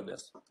like to code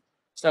this.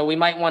 So we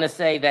might want to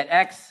say that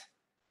x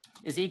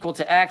is equal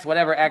to x,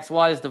 whatever x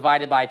was,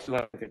 divided by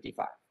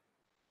 255.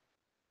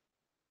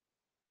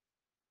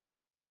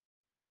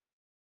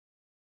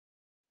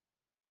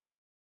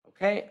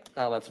 Okay,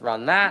 now let's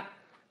run that.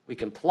 We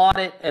can plot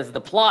it as the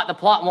plot. The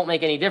plot won't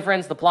make any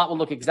difference. The plot will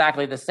look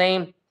exactly the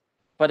same.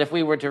 But if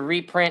we were to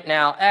reprint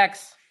now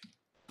x,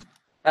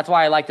 that's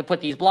why I like to put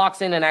these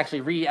blocks in and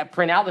actually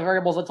print out the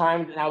variables at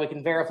time. Now we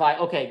can verify,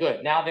 okay,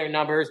 good. Now they're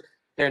numbers.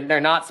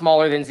 They're not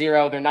smaller than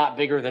 0. They're not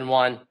bigger than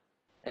 1.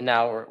 And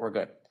now we're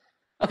good.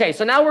 Okay,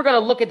 so now we're going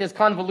to look at this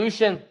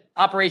convolution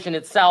operation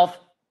itself.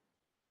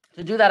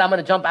 To do that, I'm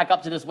going to jump back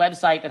up to this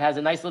website that has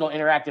a nice little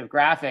interactive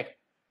graphic.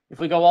 If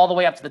we go all the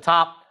way up to the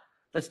top,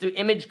 let's do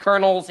image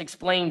kernels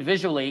explained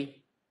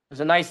visually. There's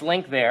a nice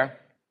link there.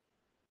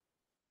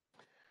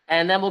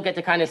 And then we'll get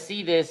to kind of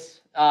see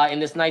this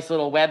in this nice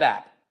little web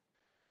app.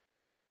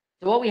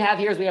 So what we have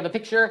here is we have a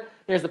picture.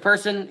 Here's the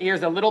person.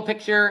 Here's a little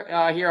picture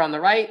here on the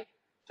right,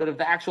 sort of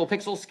the actual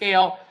pixel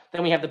scale.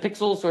 Then we have the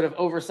pixels sort of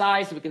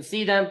oversized so we can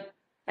see them.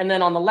 And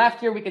then on the left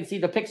here, we can see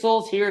the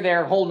pixels. Here,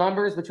 they're whole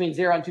numbers between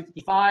 0 and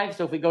 255.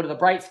 So if we go to the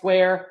bright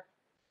square,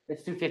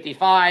 it's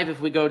 255. If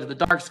we go to the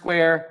dark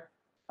square,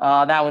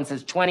 that one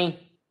says 20.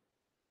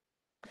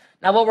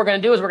 Now what we're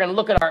going to do is we're going to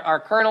look at our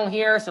kernel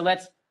here. So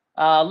let's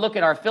look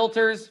at our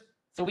filters.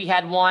 So we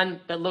had one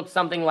that looked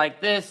something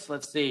like this.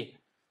 Let's see.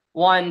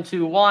 1,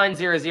 2, 1,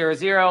 0, 0,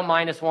 0,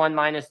 minus 1,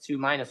 minus 2,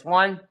 minus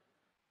 1.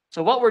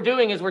 So what we're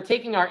doing is we're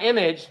taking our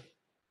image.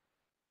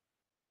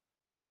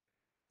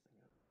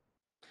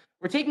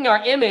 We're taking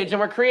our image and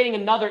we're creating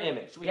another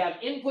image. We have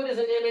input as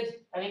an image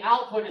and the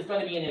output is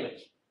going to be an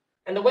image.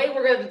 And the way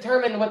we're going to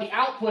determine what the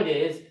output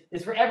is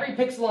for every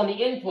pixel on the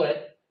input,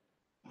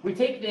 we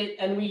take it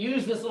and we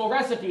use this little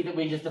recipe that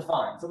we just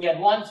defined. So we had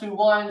 1, 2,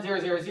 1, 0,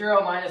 0,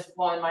 0, minus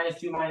 1, minus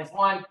 2, minus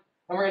 1. And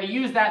we're going to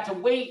use that to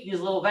weight these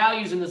little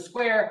values in the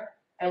square.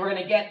 And we're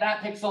going to get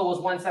that pixel was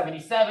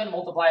 177,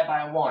 multiply it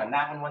by a 1.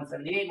 That one,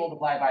 178,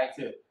 multiply it by a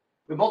 2.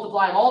 We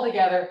multiply them all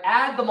together,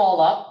 add them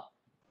all up.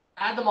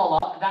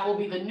 That will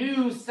be the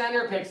new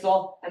center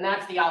pixel, and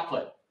that's the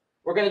output.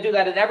 We're going to do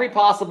that at every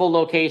possible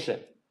location.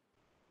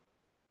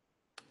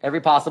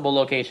 Every possible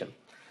location.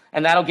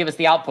 And that'll give us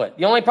the output.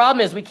 The only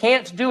problem is we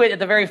can't do it at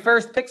the very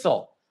first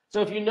pixel.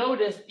 So if you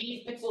notice,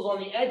 these pixels on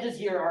the edges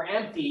here are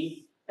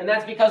empty, and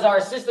that's because our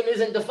system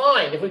isn't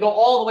defined. If we go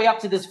all the way up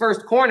to this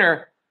first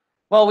corner,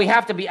 well, we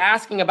have to be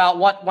asking about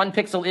what one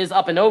pixel is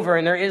up and over,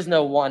 and there is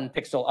no one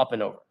pixel up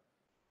and over.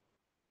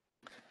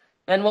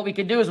 And what we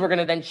could do is we're going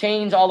to then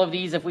change all of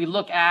these. If we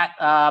look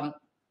at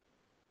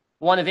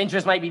one of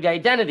interest might be the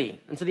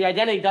identity. And so the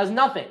identity does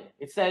nothing.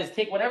 It says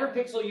take whatever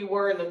pixel you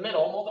were in the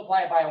middle,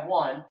 multiply it by a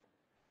 1,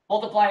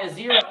 multiply a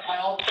 0 by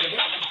all the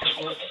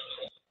pixels,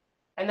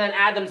 and then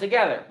add them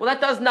together. Well,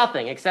 that does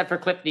nothing except for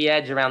clip the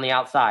edge around the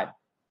outside.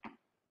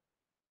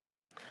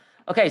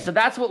 Okay, so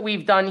that's what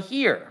we've done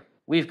here.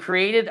 We've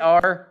created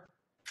our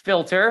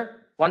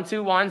filter, 1,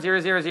 2, 1, 0,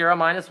 0, 0,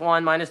 minus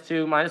 1, minus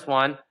 2, minus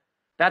 1.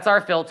 That's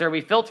our filter.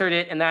 We filtered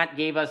it, and that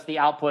gave us the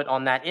output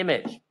on that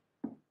image.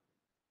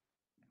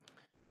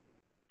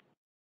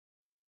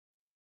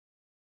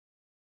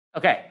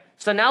 Okay,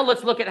 so now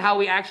let's look at how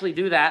we actually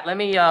do that. Let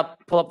me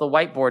pull up the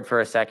whiteboard for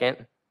a second.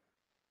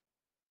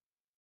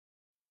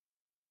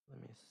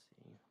 Let me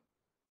see.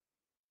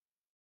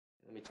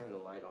 Let me turn the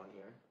light on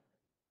here.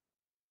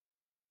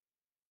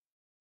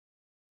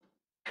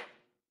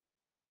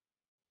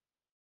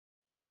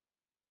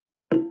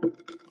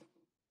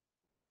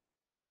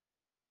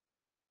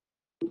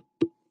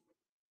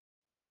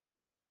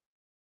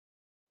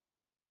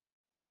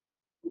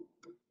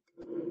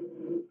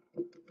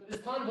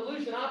 This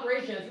convolution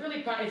operation is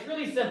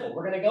really simple.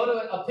 We're going to go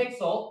to a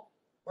pixel,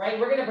 right?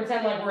 We're going to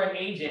pretend like we're an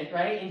agent,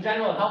 right? In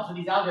general, it helps with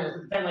these algorithms to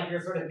pretend like you're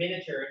sort of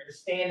miniature and you're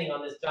standing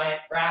on this giant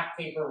graph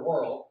paper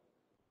world.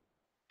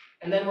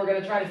 And then we're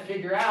going to try to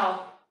figure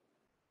out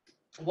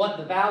what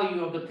the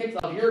value of the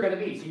pixel you're going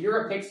to be. So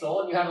you're a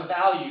pixel and you have a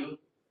value,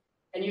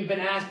 and you've been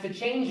asked to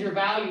change your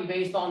value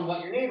based on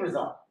what your neighbors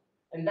are.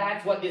 And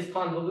that's what this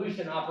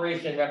convolution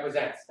operation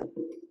represents.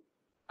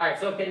 All right,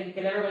 so can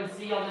everyone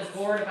see on this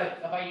board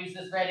if I use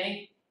this red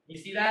ink? You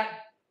see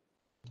that?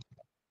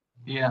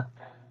 Yeah.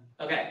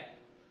 Okay.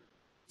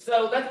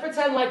 So let's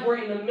pretend like we're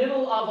in the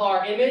middle of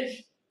our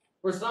image.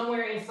 We're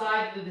somewhere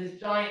inside this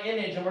giant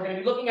image, and we're going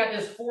to be looking at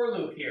this for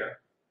loop here.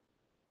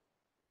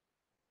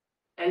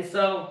 And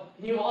so,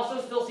 can you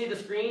also still see the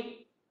screen?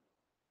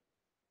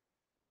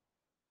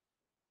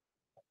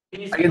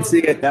 Can you see I can see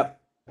it. Yep.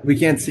 We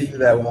can't see you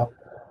that well.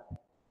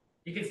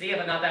 You can see it,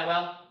 but not that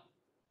well?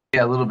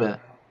 Yeah, a little bit.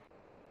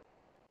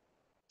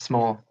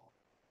 Small.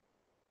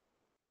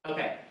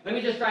 Okay, let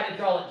me just try to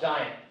draw it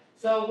giant.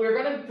 So we're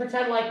going to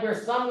pretend like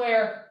we're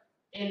somewhere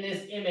in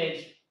this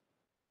image,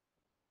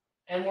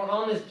 and we're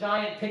on this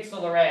giant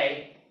pixel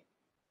array,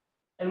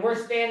 and we're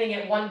standing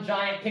at one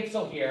giant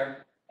pixel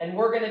here, and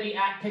we're going to be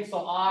at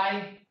pixel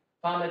I,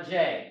 comma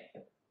j.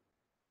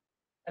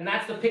 And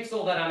that's the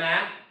pixel that I'm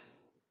at,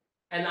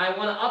 and I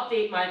want to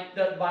update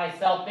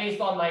myself based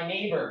on my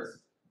neighbors.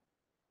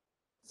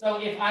 So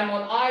if I'm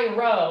on I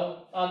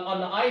row,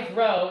 on the ith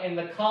row in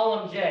the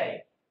column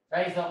j,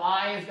 right? So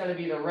I is going to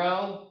be the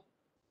row,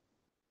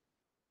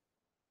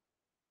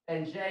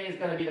 and j is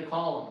going to be the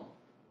column.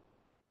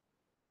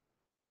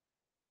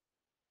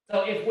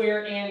 So if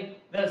we're in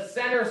the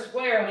center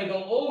square and we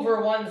go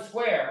over one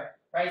square,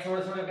 right? So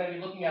we're sort of going to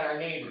be looking at our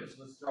neighbors.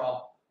 Let's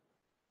draw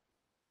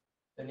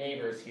the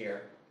neighbors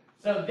here.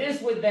 So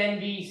this would then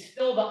be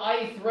still the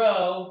ith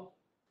row,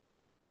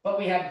 but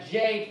we have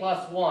j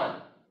plus 1.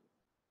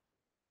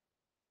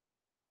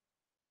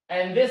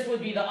 And this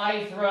would be the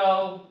ith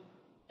row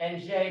and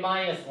j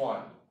minus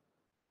 1.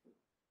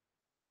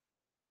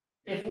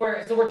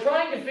 So we're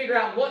trying to figure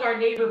out what our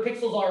neighbor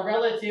pixels are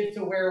relative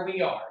to where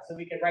we are, so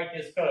we can write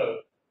this code.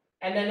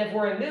 And then if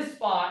we're in this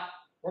spot,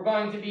 we're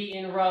going to be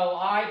in row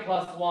I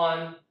plus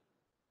 1,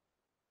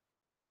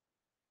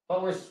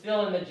 but we're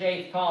still in the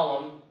jth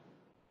column.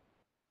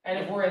 And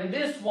if we're in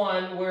this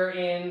one, we're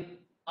in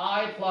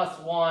I plus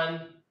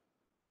 1,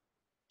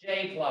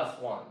 j plus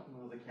 1.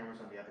 Move the cameras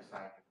on the other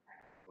side.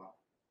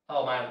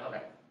 Oh, man,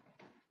 okay.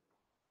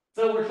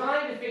 So we're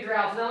trying to figure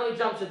out, so now let me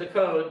jump to the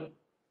code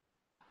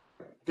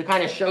to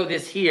kind of show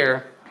this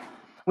here.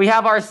 We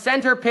have our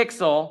center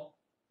pixel,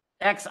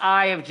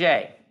 xi of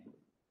j.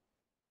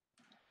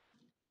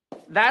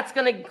 That's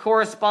going to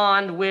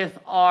correspond with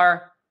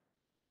our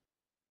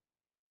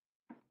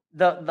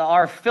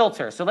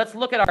filter. So let's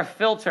look at our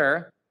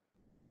filter.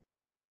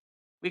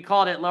 We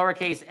called it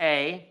lowercase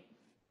a.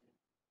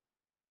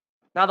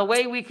 Now the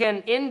way we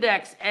can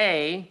index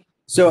a.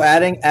 So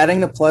adding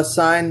the plus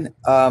sign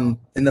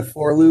in the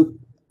for loop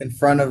in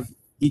front of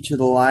each of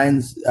the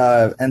lines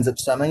ends up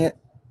summing it?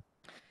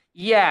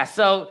 Yeah,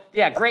 so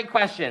yeah, great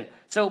question.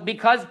 So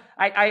because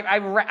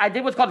I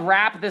did what's called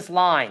wrap this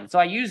line. So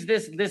I use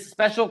this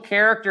special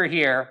character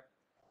here.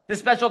 This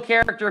special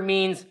character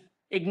means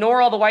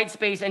ignore all the white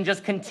space and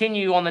just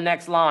continue on the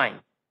next line.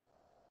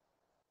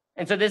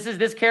 And so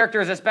this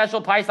character is a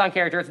special Python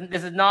character.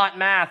 This is not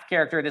math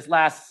character, this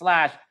last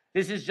slash.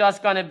 This is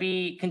just going to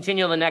be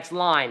continue on the next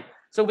line.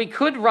 So we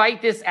could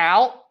write this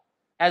out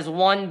as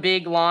one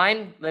big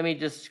line. Let me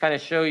just kind of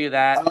show you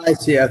that. Oh, I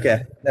see.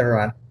 Okay, never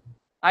mind.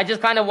 I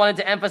just kind of wanted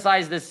to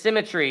emphasize this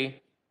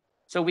symmetry.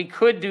 So we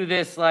could do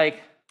this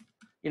like,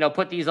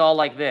 put these all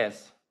like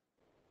this.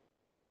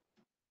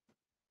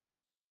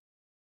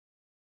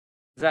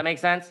 Does that make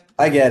sense?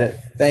 I get it.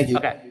 Thank you.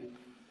 Okay.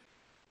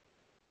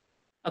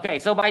 Okay,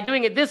 so by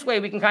doing it this way,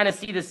 we can kind of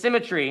see the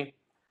symmetry.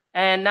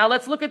 And now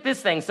let's look at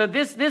this thing. So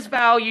this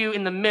value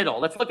in the middle,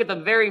 let's look at the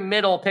very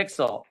middle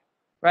pixel,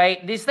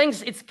 right? These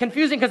things, it's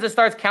confusing because it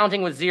starts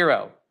counting with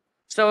 0.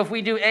 So if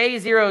we do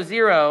A00,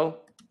 0,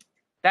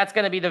 that's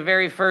going to be the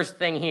very first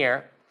thing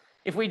here.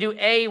 If we do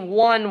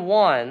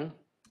A11,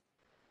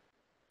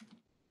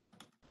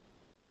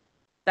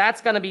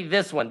 that's going to be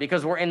this one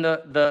because we're in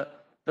the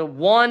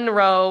one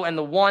row and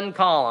the one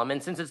column.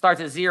 And since it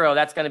starts at 0,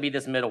 that's going to be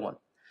this middle one.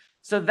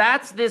 So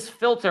that's this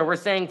filter. We're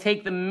saying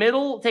take the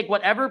middle, take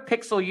whatever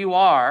pixel you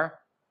are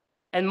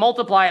and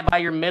multiply it by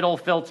your middle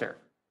filter.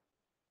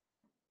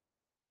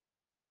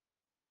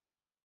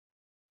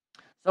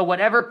 So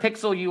whatever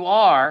pixel you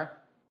are,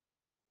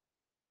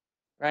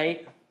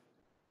 right?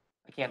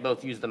 I can't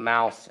both use the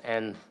mouse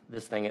and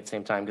this thing at the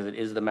same time because it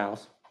is the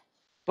mouse.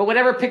 But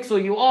whatever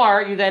pixel you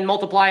are, you then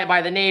multiply it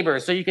by the neighbor.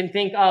 So you can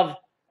think of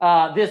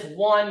this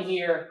one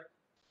here,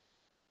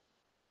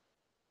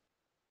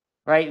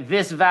 right?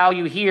 This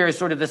value here is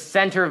sort of the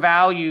center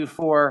value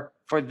for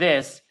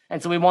this.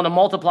 And so we want to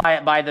multiply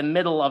it by the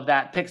middle of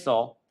that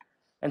pixel.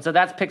 And so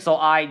that's pixel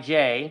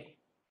ij.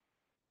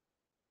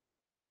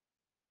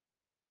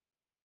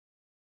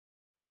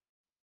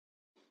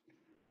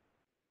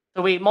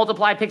 So we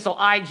multiply pixel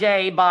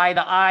ij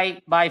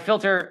by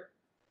filter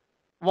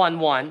 1,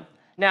 1.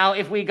 Now,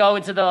 if we go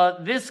into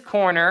this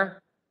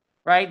corner,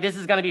 right, this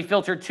is going to be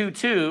filter 2,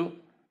 2.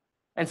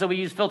 And so we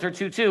use filter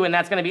 2, 2, and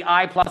that's going to be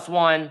I plus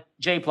 1,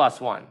 j plus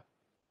 1.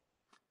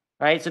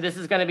 Right, so this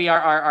is going to be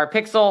our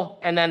pixel,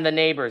 and then the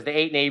neighbors, the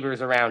 8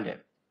 neighbors around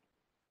it.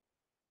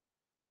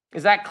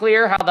 Is that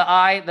clear how the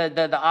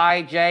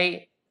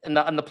ij and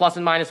the plus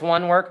and minus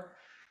 1 work?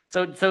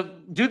 So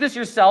do this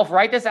yourself.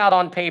 Write this out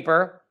on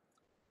paper.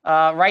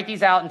 Write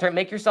these out and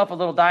make yourself a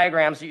little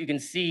diagram so you can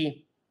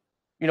see,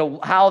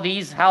 how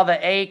the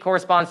A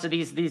corresponds to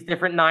these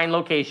different 9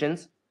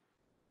 locations.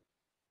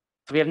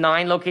 So we have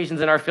 9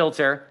 locations in our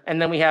filter,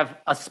 and then we have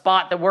a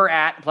spot that we're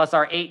at plus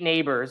our 8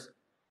 neighbors.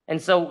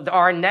 And so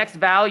our next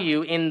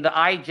value in the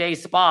ij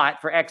spot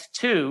for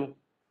x2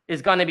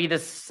 is going to be the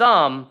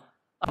sum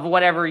of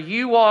whatever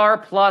you are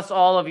plus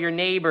all of your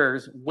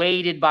neighbors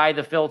weighted by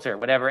the filter,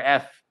 whatever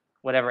f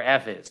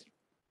is.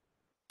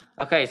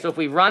 Okay, so if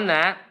we run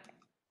that,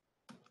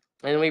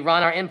 and we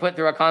run our input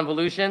through a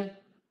convolution,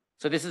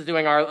 so this is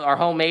doing our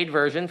homemade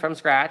version from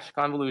scratch,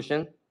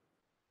 convolution.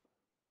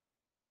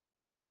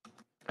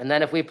 And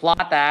then if we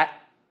plot that,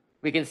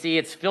 we can see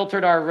it's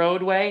filtered our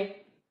roadway.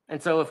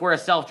 And so if we're a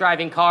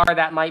self-driving car,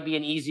 that might be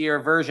an easier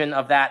version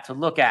of that to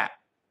look at.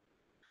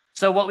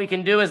 So what we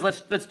can do is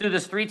let's do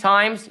this 3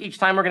 times. Each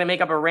time we're going to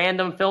make up a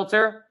random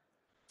filter.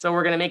 So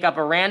we're going to make up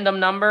a random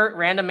number,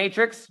 random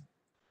matrix.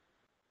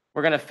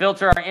 We're going to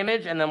filter our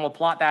image, and then we'll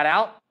plot that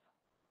out.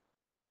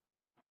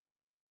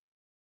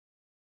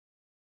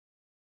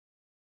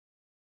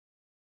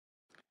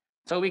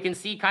 So we can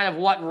see kind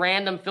of what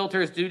random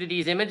filters do to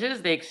these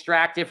images. They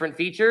extract different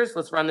features.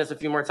 Let's run this a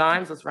few more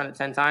times. Let's run it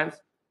 10 times.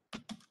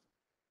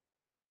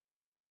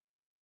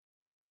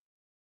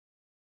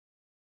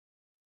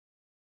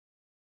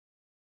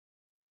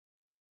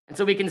 And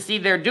so we can see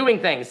they're doing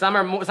things. Some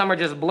are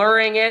just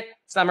blurring it.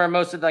 Some are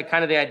most of the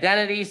kind of the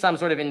identity. Some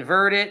sort of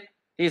invert it.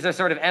 These are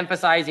sort of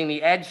emphasizing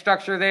the edge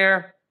structure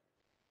there.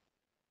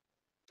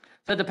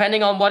 So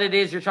depending on what it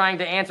is you're trying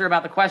to answer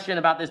about the question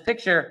about this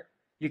picture,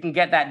 you can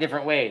get that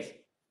different ways.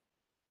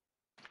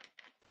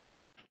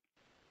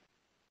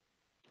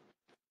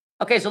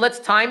 Okay, so let's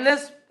time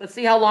this. Let's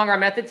see how long our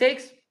method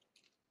takes.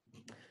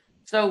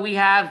 So we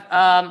have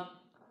a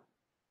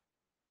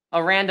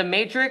random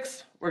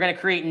matrix. We're going to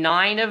create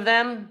 9 of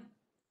them.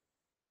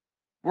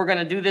 We're going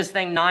to do this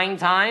thing 9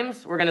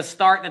 times. We're going to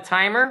start the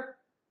timer.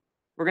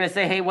 We're going to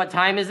say, hey, what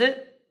time is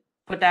it?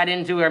 Put that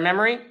into our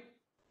memory.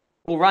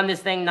 We'll run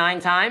this thing 9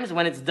 times.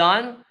 When it's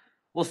done,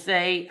 we'll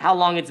say how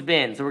long it's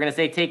been. So we're going to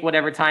say take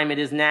whatever time it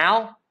is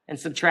now and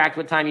subtract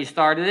what time you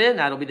started it.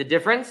 That'll be the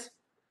difference.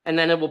 And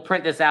then it will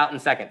print this out in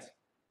seconds.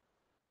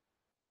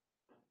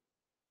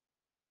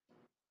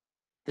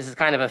 This is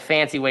kind of a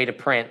fancy way to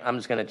print. I'm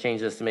just going to change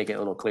this to make it a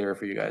little clearer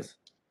for you guys.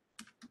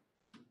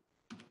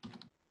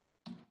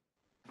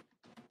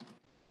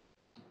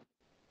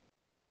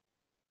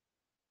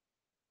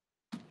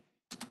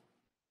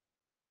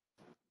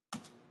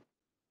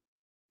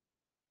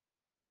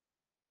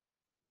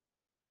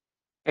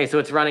 Okay, so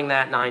it's running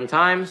that 9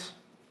 times.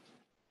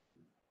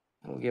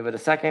 We'll give it a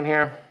second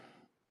here.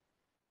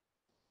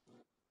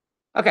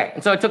 Okay,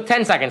 and so it took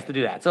 10 seconds to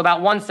do that. So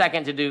about 1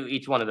 second to do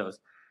each one of those,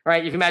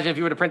 right? You can imagine if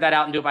you were to print that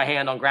out and do it by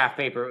hand on graph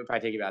paper, it would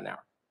probably take you about an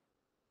hour,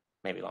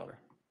 maybe longer.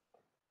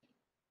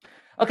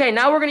 Okay,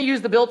 now we're going to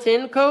use the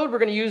built-in code. We're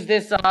going to use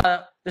this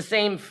the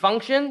same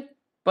function,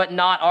 but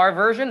not our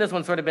version. This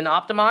one's sort of been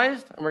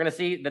optimized, and we're going to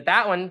see that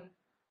that one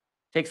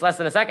takes less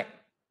than a second,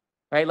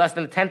 right? Less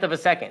than 1/10 of a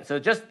second. So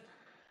just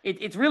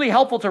it's really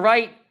helpful to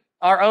write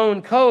our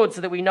own code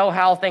so that we know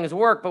how things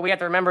work, but we have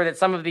to remember that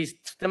some of these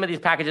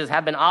packages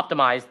have been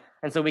optimized,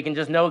 and so we can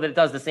just know that it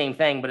does the same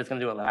thing, but it's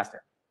going to do it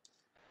faster.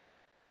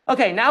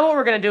 Okay, now what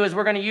we're going to do is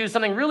we're going to use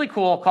something really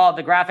cool called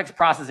the graphics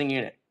processing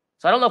unit.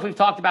 So I don't know if we've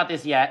talked about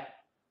this yet,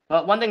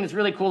 but one thing that's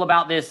really cool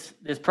about this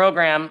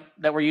program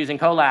that we're using,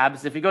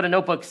 Colabs, if you go to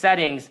notebook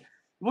settings, it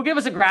will give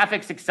us a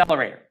graphics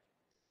accelerator.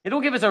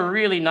 It'll give us a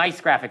really nice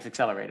graphics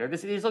accelerator.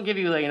 This will give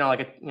you,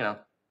 like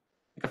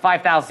a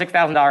 $5,000,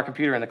 $6,000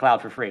 computer in the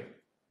cloud for free.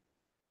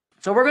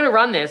 So we're going to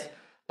run this,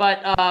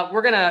 but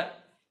we're going to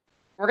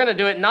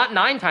do it not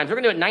 9 times. We're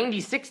going to do it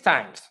 96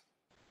 times.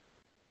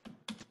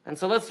 And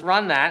so let's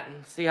run that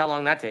and see how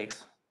long that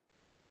takes.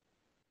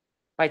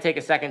 Might take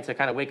a second to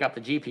kind of wake up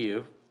the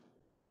GPU.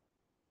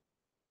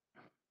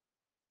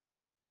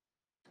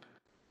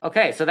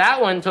 Okay, so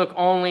that one took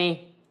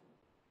only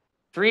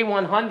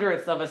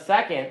 3/100ths of a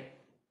second,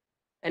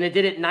 and it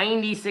did it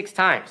 96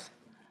 times.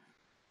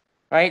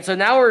 Right? So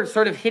now we're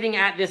sort of hitting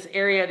at this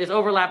area, this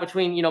overlap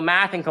between,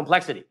 math and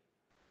complexity.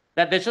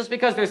 That's just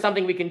because there's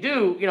something we can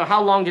do,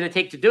 how long did it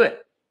take to do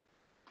it?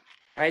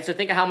 Right? So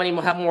think of how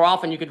more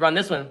often you could run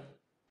this one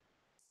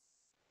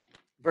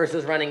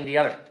versus running the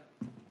other.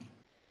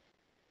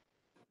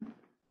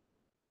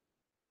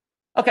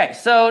 Okay,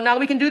 so now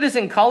we can do this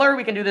in color.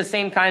 We can do the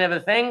same kind of a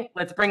thing.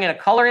 Let's bring in a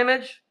color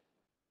image.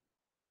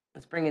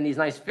 Let's bring in these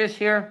nice fish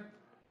here.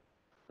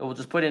 So we'll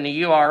just put in a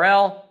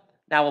URL.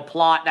 Now we'll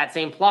plot that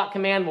same plot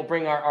command. We'll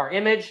bring our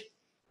image.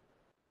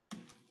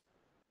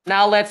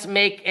 Now let's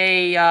make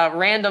a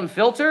random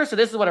filter. So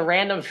this is what a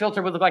random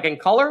filter would look like in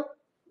color.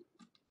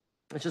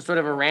 It's just sort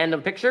of a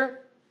random picture.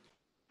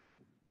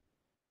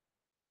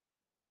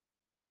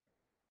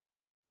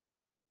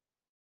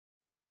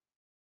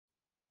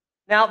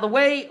 Now the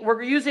way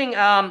we're using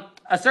a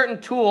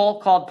certain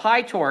tool called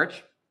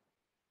PyTorch.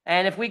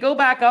 And if we go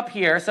back up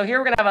here, so here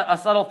we're going to have a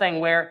subtle thing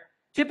where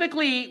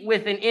typically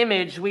with an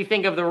image, we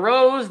think of the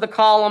rows, the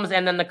columns,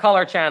 and then the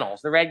color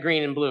channels, the red,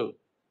 green, and blue.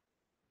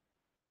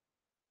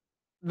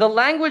 The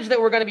language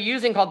that we're going to be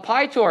using called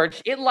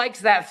PyTorch, it likes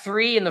that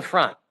 3 in the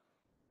front.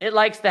 It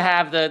likes to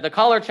have the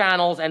color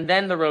channels and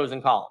then the rows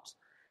and columns.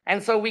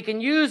 And so we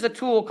can use a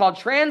tool called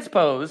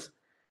transpose,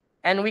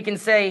 and we can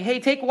say,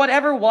 hey, take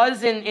whatever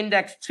was in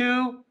index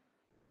 2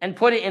 and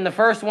put it in the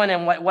first one,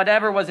 and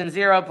whatever was in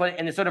 0, put it,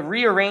 and it sort of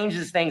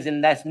rearranges things in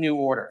this new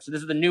order. So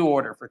this is the new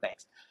order for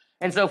things.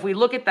 And so if we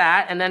look at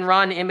that and then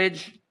run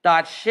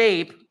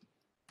image.shape,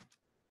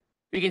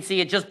 we can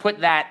see it just put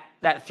that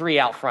 3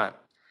 out front.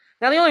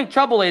 Now, the only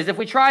trouble is if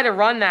we try to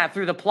run that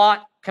through the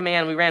plot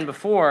command we ran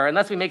before,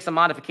 unless we make some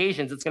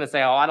modifications, it's going to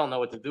say, oh, I don't know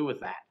what to do with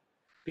that,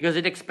 because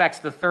it expects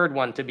the third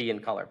one to be in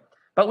color.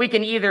 But we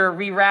can either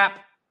rewrite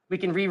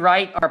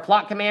our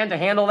plot command to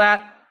handle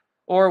that,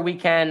 or we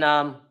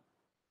can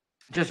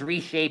just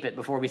reshape it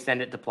before we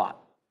send it to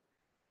plot.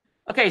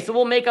 Okay, so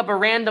we'll make up a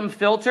random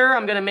filter.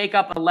 I'm going to make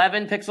up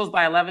 11 pixels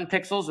by 11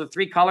 pixels with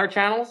 3 color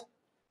channels.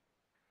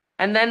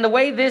 And then the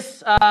way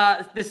this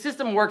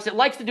system works, it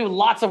likes to do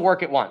lots of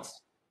work at once.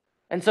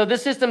 And so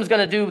this system is going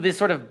to do this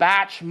sort of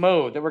batch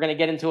mode that we're going to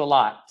get into a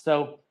lot.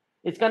 So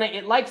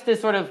it likes to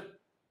sort of,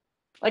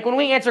 like when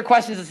we answer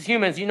questions as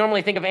humans, you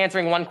normally think of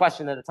answering one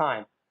question at a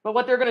time. But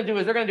what they're going to do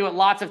is they're going to do it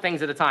lots of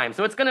things at a time.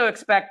 So it's going to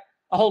expect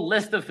a whole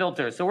list of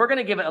filters. So we're going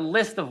to give it a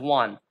list of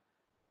 1.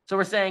 So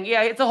we're saying,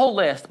 yeah, it's a whole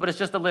list, but it's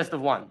just a list of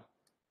 1.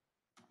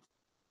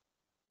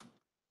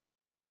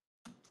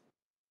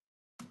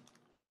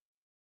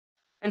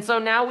 And so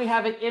now we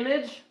have an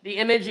image. The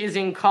image is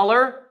in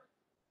color.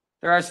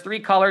 There are 3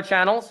 color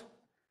channels.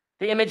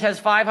 The image has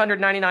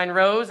 599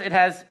 rows. It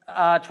has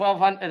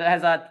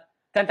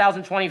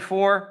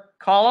 10,024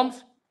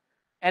 columns,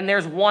 and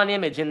there's 1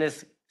 image in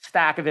this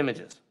stack of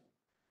images.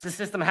 The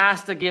system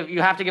has to give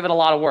it a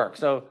lot of work,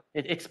 so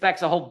it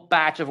expects a whole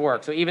batch of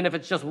work. So even if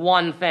it's just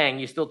 1 thing,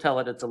 you still tell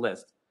it it's a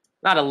list.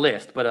 Not a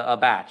list, but a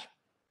batch.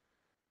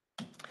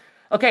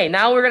 Okay,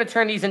 now we're going to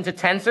turn these into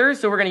tensors.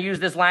 So we're going to use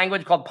this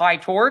language called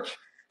PyTorch.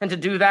 And to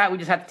do that, we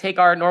just have to take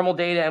our normal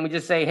data and we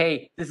just say,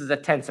 hey, this is a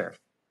tensor.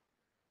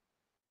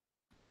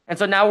 And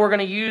so now we're going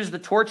to use the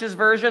Torch's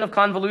version of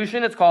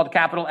convolution. It's called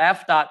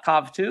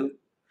F.conv2.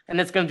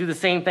 And it's going to do the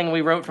same thing we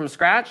wrote from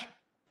scratch.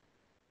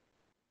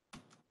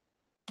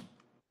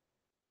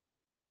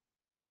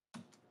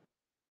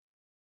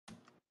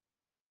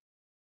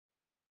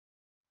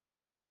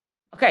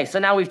 Okay, so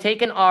now we've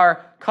taken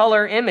our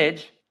color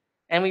image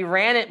and we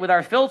ran it with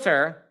our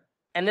filter,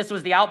 and this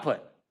was the output.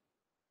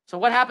 So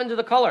what happened to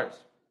the colors?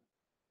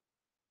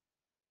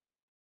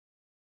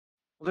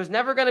 Well, there's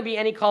never going to be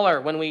any color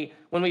when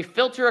we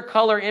filter a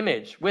color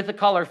image with a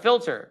color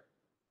filter.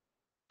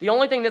 The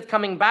only thing that's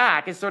coming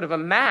back is sort of a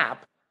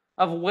map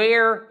of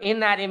where in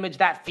that image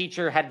that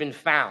feature had been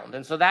found.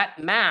 And so that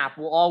map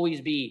will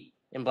always be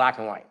in black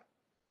and white.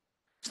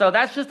 So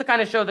that's just to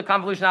kind of show the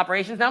convolution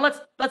operations. Now let's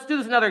do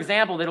this another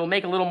example that will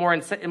make a little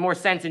more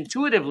sense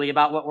intuitively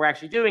about what we're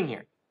actually doing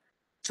here.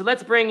 So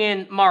let's bring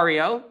in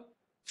Mario.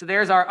 So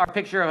there's our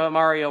picture of a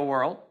Mario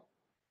world.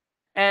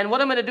 And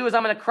what I'm going to do is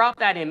I'm going to crop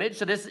that image.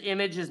 So this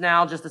image is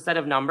now just a set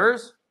of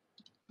numbers.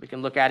 We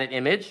can look at it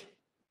image.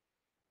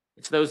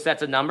 It's those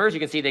sets of numbers.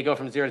 You can see they go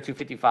from 0 to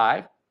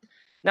 255.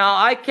 Now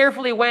I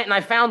carefully went and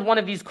I found one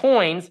of these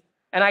coins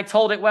and I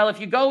told it, well,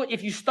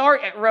 if you start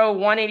at row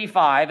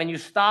 185 and you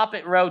stop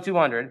at row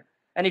 200,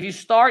 and if you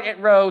start at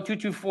row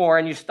 224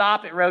 and you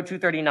stop at row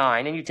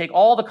 239 and you take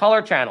all the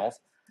color channels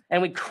and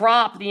we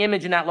crop the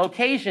image in that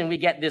location, we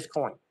get this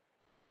coin.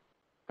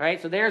 All right,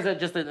 so there's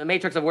just a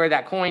matrix of where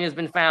that coin has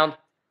been found.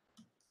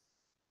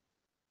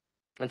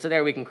 And so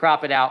there we can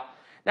crop it out.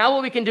 Now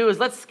what we can do is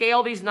let's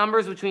scale these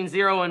numbers between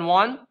 0 and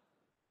 1.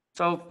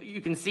 So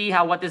you can see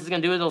how what this is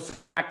going to do is it'll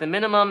subtract the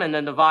minimum and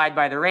then divide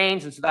by the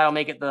range. And so that'll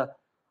make it to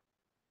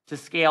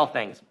scale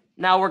things.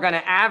 Now we're going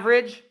to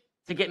average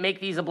to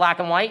make these a black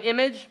and white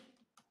image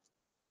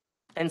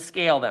and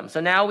scale them.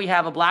 So now we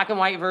have a black and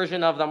white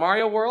version of the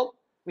Mario world.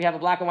 We have a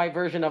black and white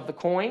version of the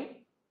coin.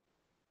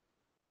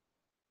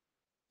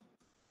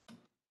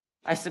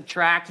 I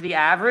subtract the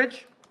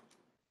average.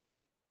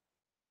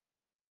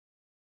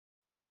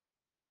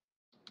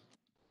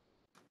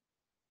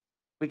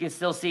 We can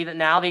still see that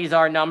now these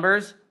are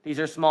numbers. These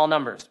are small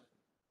numbers.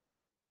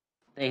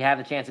 They have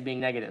the chance of being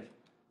negative.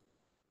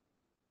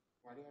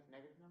 Why do you have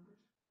negative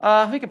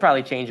numbers? We could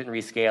probably change it and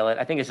rescale it.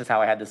 I think it's just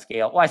how I had the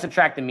scale. Well, I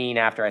subtract the mean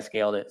after I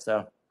scaled it,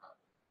 so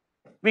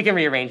we can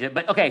rearrange it.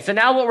 But okay, so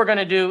now what we're going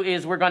to do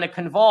is we're going to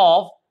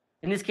convolve.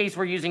 In this case,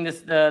 we're using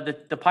this the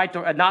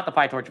PyTorch, not the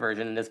PyTorch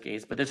version in this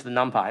case, but this is the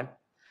NumPy.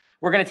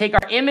 We're going to take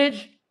our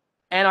image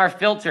and our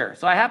filter.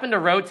 So I happen to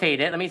rotate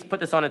it. Let me put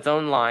this on its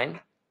own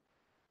line.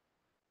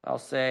 I'll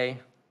say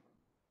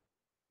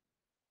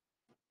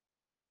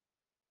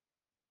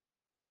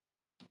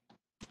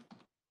so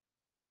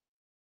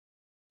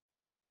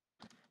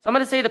I'm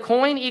going to say the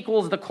coin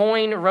equals the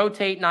coin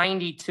rotate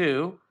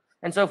 92.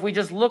 And so if we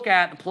just look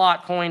at the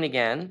plot coin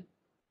again,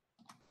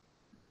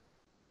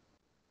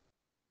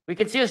 we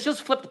can see it's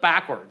just flipped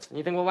backwards. And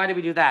you think, well, why did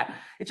we do that?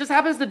 It just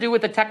happens to do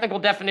with the technical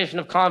definition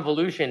of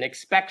convolution.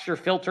 Expects your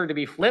filter to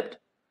be flipped.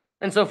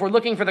 And so if we're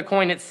looking for the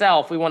coin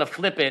itself, we want to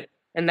flip it.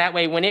 And that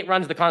way, when it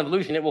runs the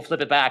convolution, it will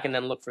flip it back and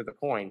then look for the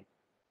coin.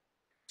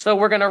 So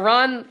we're going to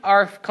run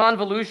our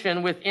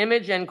convolution with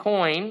image and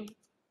coin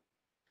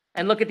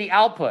and look at the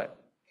output.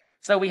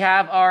 So we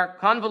have our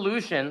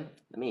convolution.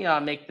 Let me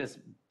make this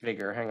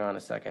bigger. Hang on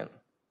a second.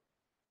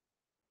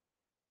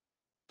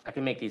 I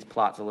can make these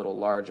plots a little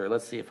larger.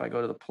 Let's see if I go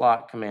to the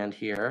plot command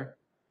here.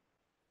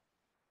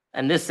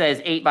 And this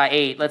says 8 by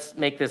 8. Let's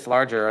make this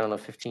larger. I don't know,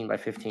 15 by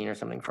 15 or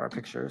something for our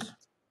pictures.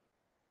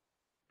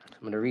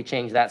 I'm going to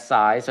rechange that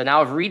size. So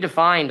now I've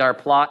redefined our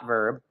plot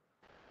verb.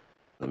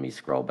 Let me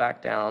scroll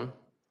back down.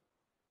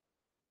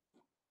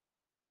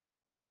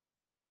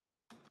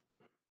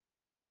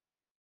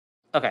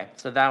 Okay,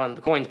 so that one,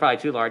 the coin's probably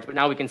too large, but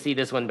now we can see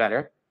this one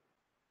better.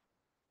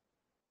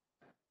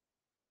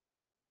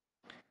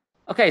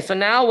 Okay, so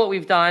now what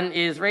we've done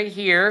is right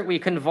here, we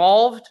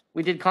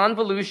did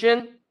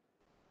convolution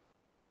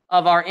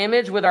of our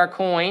image with our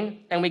coin,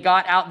 and we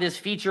got out this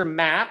feature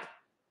map.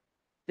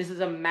 This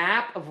is a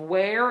map of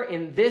where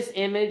in this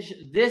image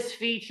this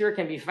feature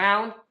can be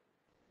found.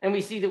 And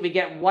we see that we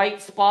get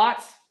white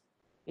spots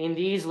in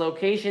these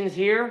locations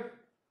here.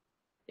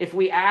 If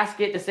we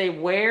ask it to say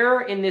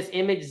where in this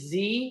image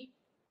Z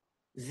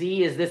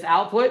is this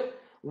output,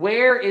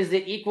 where is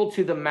it equal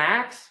to the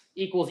max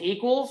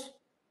equals.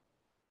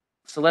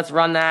 So let's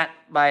run that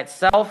by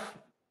itself.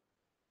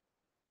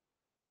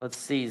 Let's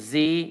see,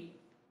 Z.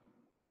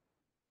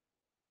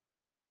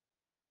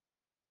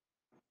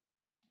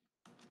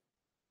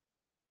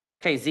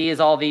 Okay, Z is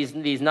all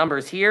these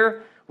numbers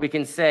here. We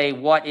can say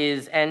what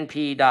is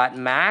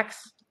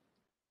np.max?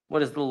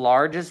 What is the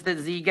largest that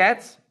Z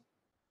gets?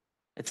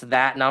 It's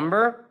that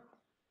number.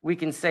 We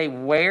can say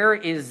where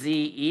is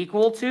Z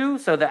equal to?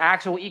 So the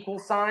actual equal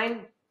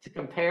sign to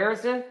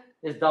comparison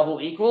is double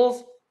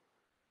equals.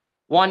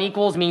 One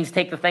equals means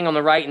take the thing on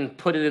the right and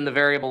put it in the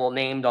variable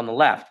named on the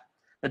left.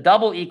 The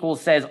double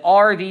equals says,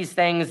 are these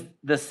things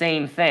the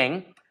same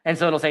thing? And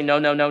so it'll say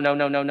no.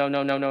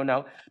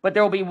 But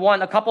there will be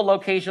a couple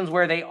locations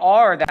where they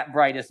are that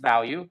brightest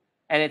value.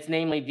 And it's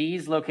namely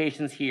these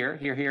locations here,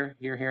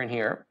 and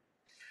here.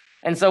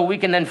 And so we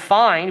can then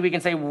we can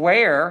say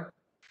where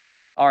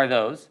are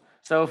those?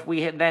 So if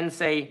we then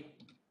say,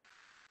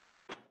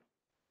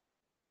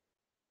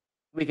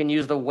 we can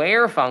use the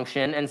where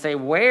function and say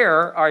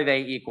where are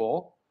they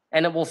equal?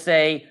 And it will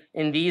say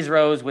in these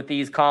rows with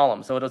these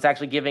columns. So it's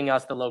actually giving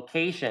us the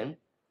location.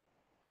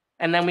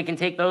 And then we can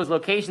take those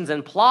locations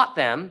and plot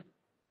them,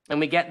 and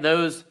we get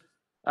those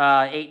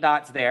 8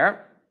 dots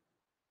there.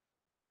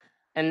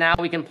 And now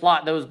we can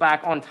plot those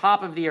back on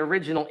top of the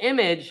original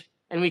image,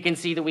 and we can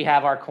see that we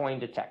have our coin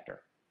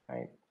detector,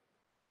 right?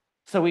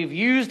 So we've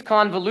used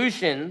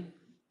convolution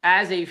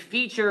as a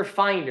feature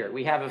finder.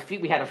 We had a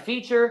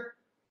feature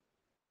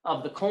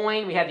of the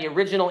coin. We had the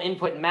original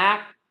input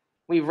map.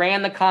 We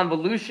ran the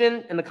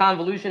convolution, and the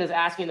convolution is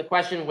asking the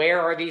question, where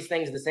are these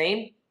things the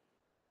same?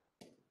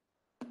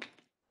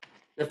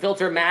 The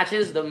filter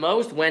matches the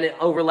most when it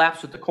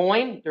overlaps with the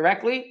coin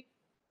directly.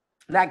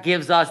 That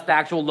gives us the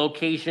actual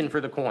location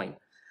for the coin.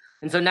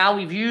 And so now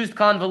we've used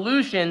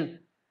convolution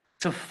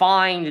to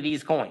find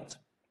these coins.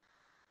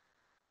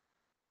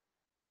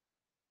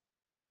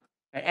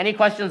 Any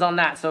questions on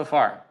that so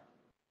far?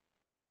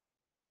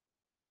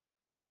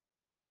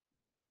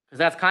 Because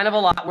that's kind of a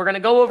lot. We're going to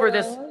go over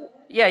this.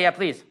 Yeah,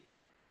 please.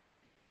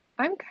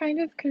 I'm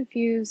kind of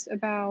confused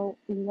about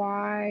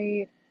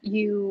why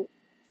you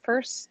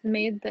first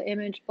made the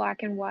image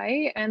black and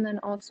white, and then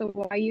also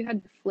why you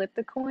had to flip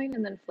the coin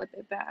and then flip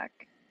it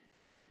back.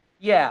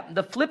 Yeah,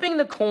 the flipping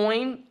the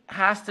coin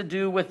has to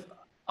do with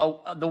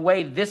the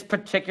way this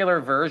particular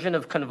version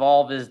of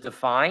Convolve is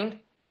defined,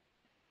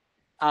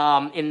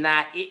 in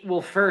that it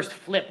will first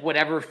flip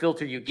whatever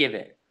filter you give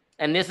it.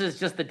 And this is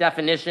just the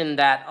definition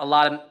that a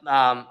lot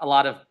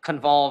of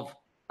Convolve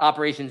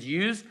operations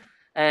use,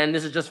 and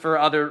this is just for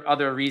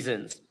other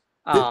reasons.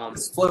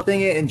 Does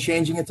flipping it and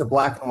changing it to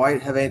black and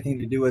white have anything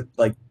to do with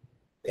like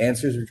the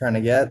answers we're trying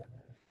to get?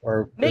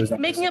 Or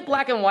making it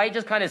black and white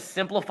just kind of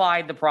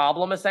simplified the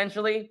problem,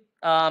 essentially.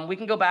 We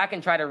can go back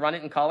and try to run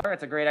it in color.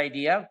 It's a great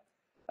idea.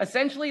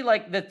 Essentially,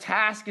 like, the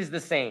task is the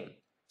same.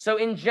 So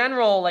in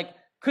general, like,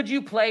 could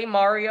you play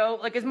Mario?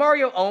 Like, is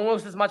Mario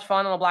almost as much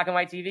fun on a black and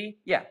white TV?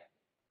 Yeah,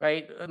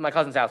 right? At my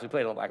cousin's house, we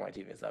played on a black and white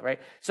TV and stuff, right?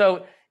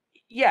 So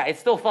yeah, it's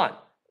still fun,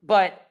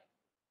 but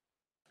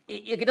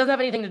it doesn't have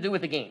anything to do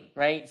with the game,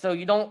 right? So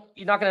you're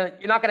not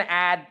gonna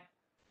add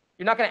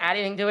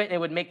anything to it, and it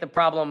would make the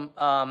problem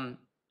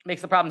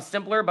makes the problem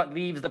simpler, but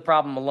leaves the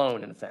problem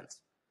alone in a sense.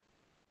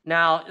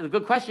 Now, the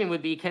good question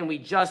would be, can we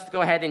just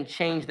go ahead and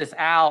change this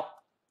out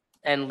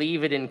and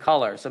leave it in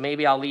color? So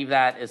maybe I'll leave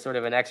that as sort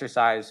of an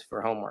exercise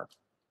for homework.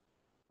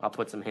 I'll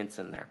put some hints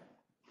in there.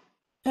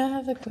 I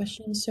have a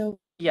question. So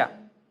yeah,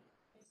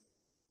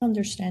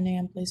 understanding,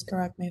 and please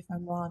correct me if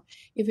I'm wrong.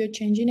 If you're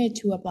changing it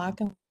to a black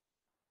and white,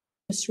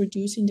 just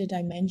reducing the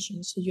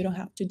dimensions, so you don't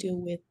have to deal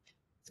with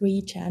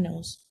 3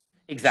 channels.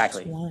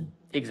 Exactly. Just one.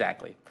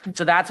 Exactly.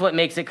 So that's what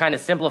makes it kind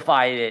of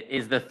simplify it,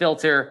 is the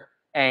filter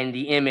and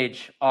the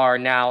image are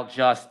now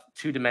just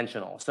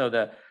 2-dimensional. So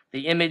the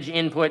image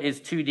input is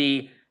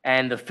 2D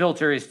and the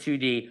filter is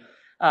 2D.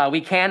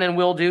 We can and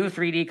will do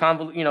 3D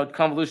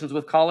convolutions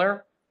with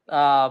color,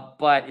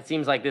 but it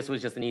seems like this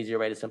was just an easier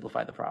way to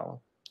simplify the problem.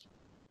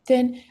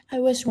 Then I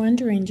was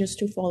wondering, just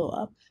to follow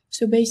up.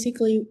 So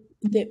basically,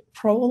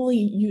 probably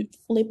you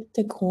flip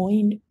the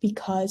coin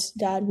because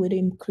that would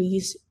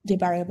increase the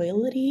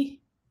variability,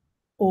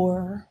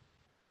 or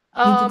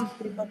you just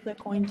flip up the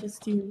coin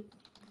just to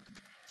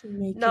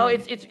make no,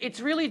 it... it's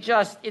really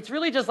just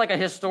like a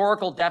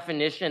historical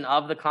definition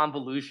of the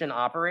convolution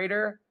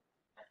operator.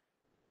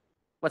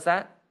 What's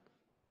that?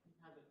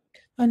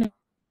 Oh, no.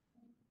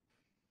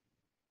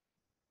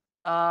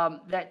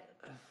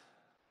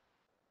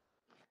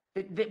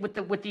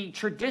 With the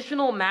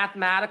traditional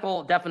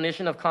mathematical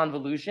definition of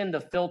convolution, the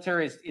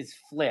filter is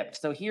flipped.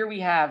 So here we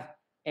have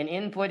an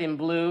input in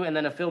blue and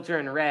then a filter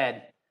in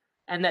red,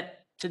 and that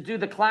to do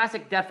the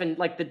classic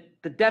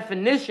the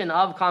definition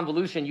of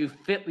convolution, you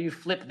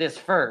flip this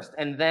first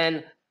and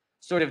then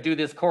sort of do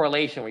this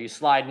correlation where you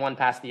slide one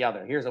past the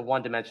other. Here's a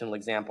one-dimensional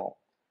example.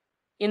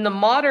 In the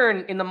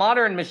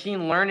modern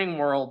machine learning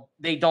world,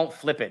 they don't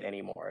flip it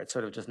anymore. It's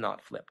sort of just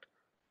not flipped.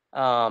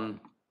 And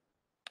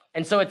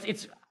so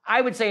I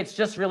would say it's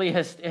just really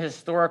a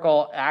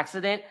historical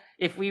accident.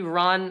 If we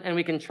run, and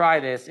we can try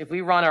this, if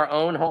we run our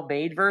own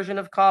homemade version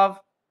of Cov,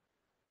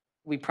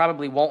 we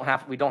probably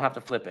we don't have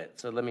to flip it.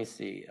 So let me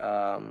see.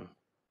 Homemade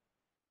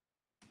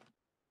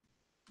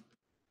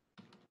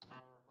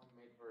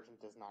version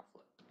does not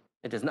flip.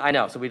 It doesn't. I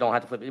know. So we don't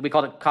have to flip it. We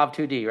called it Cov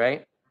 2D,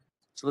 right?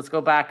 So let's go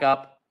back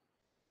up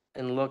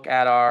and look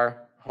at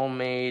our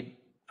homemade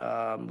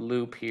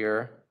loop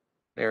here.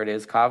 There it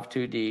is, Cov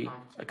 2D,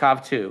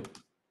 Cov 2.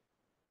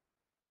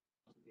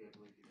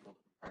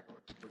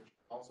 Which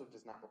also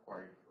does not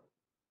require you to flip.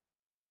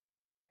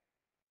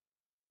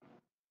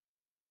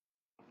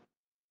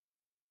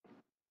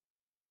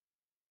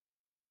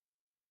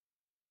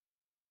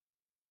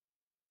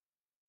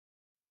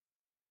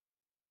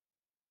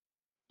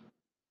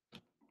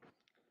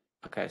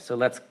 Okay, so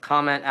let's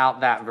comment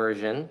out that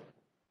version.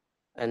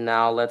 And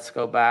now let's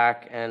go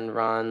back and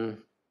run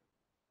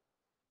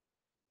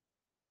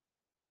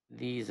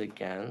these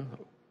again.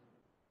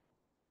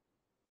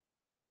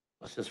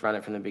 Let's just run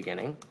it from the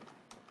beginning.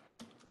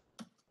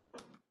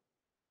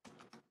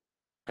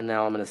 And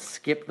now I'm going to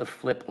skip the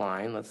flip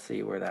line. Let's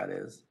see where that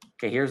is.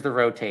 Okay, here's the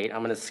rotate.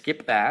 I'm going to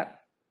skip that.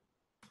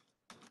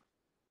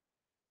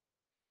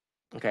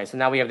 Okay, so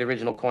now we have the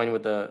original coin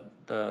with the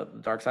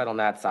dark side on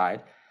that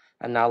side.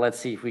 And now let's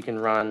see if we can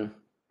run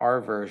our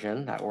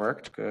version. That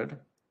worked, good.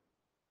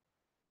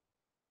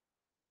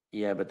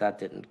 Yeah, but that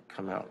didn't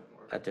come out.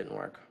 That didn't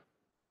work.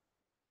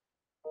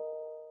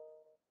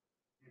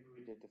 Maybe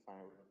we did define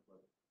it with a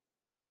flip.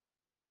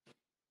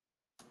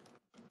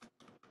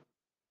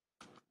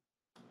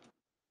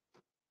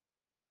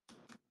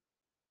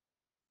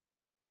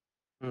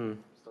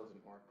 Still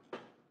doesn't work.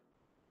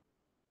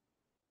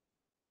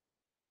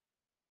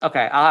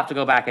 Okay, I'll have to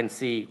go back and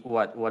see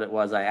what it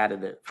was I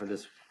added it for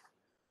this.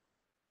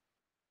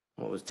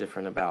 What was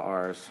different about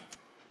ours?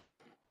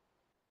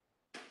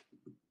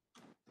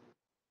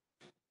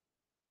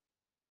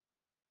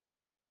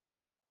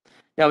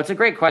 No, it's a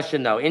great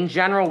question, though. In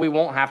general, we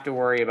won't have to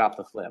worry about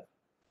the flip.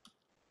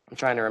 I'm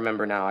trying to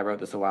remember now. I wrote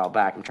this a while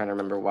back. I'm trying to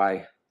remember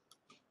why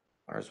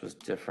ours was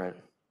different.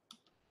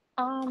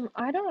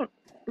 I don't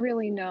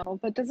really know,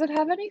 but does it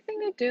have anything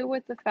to do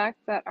with the fact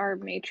that our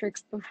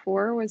matrix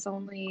before was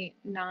only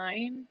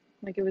 9?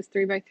 Like it was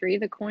 3 by 3.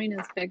 The coin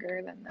is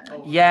bigger than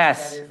that.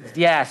 Yes,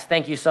 yes.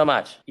 Thank you so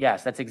much.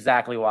 Yes, that's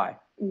exactly why.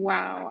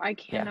 Wow, I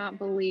cannot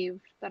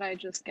believe that I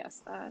just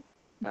guessed that.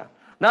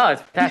 No,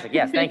 it's fantastic.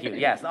 Yes, thank you.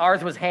 Yes,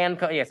 ours was hand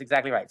coded. Yes,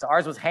 exactly right. So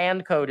ours was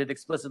hand coded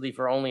explicitly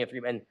for only a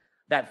 3, and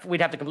that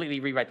we'd have to completely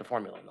rewrite the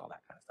formula and all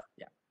that kind of stuff.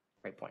 Yeah,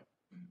 great point.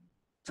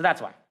 So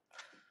that's why.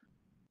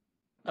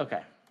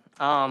 Okay.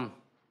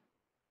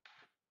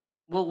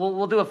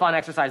 We'll do a fun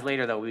exercise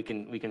later though. We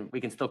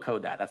can still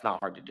code that. That's not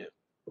hard to do.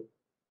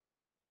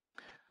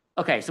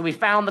 Okay, so we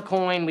found the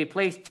coin, we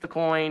placed the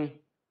coin,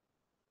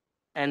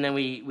 and then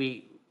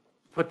we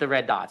put the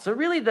red dot. So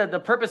really the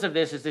purpose of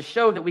this is to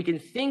show that we can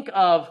think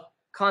of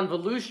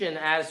convolution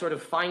as sort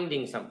of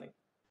finding something.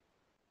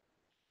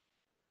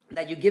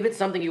 That you give it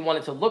something you want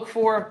it to look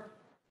for,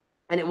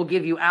 and it will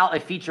give you out a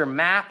feature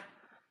map.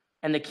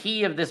 And the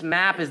key of this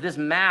map is this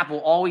map will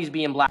always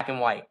be in black and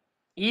white.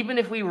 Even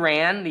if we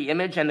ran the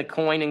image and the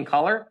coin in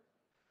color,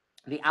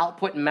 the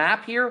output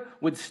map here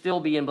would still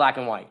be in black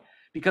and white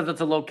because it's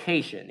a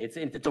location.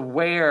 It's a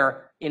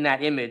where in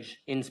that image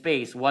in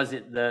space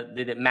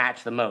did it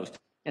match the most.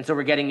 And so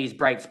we're getting these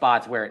bright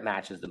spots where it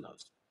matches the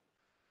most.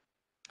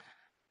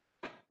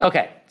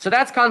 Okay, so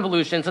that's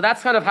convolution. So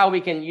that's kind of how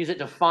we can use it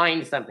to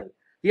find something.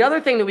 The other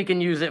thing that we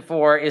can use it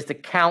for is to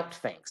count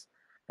things.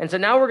 And so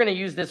now we're going to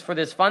use this for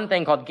this fun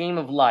thing called Game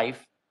of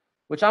Life,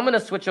 which I'm going to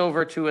switch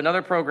over to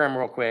another program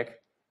real quick,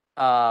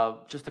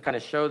 just to kind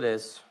of show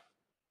this.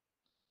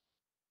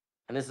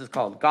 And this is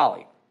called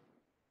Golly.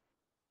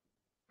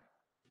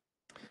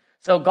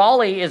 So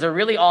Golly is a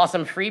really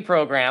awesome free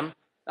program.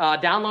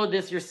 Download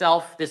this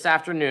yourself this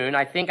afternoon.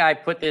 I think I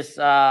put this,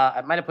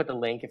 I might have put the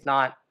link. If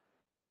not,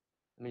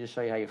 let me just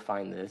show you how you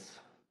find this.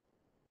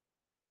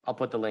 I'll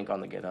put the link on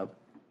the GitHub.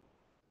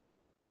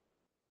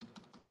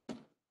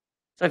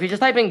 So if you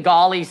just type in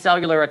Golly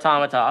Cellular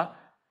Automata,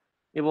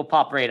 it will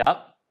pop right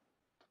up.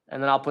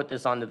 And then I'll put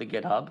this onto the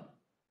GitHub.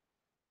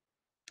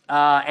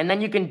 And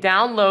then you can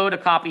download a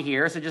copy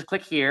here. So just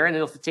click here, and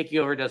it'll take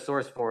you over to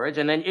SourceForge.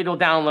 And then it'll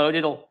download.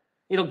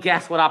 It'll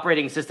guess what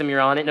operating system you're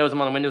on. It knows I'm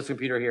on a Windows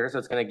computer here, so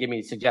it's going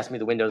to suggest me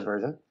the Windows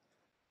version,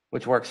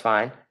 which works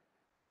fine.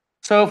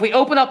 So if we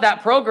open up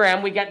that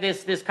program, we get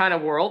this kind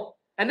of world.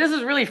 And this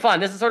is really fun.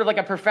 This is sort of like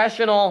a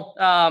professional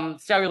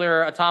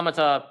cellular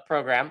automata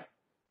program.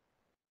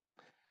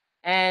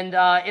 And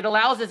it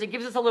allows us, it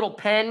gives us a little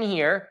pen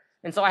here.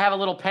 And so I have a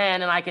little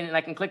pen, and I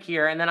can click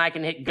here, and then I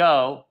can hit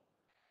go,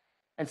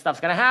 and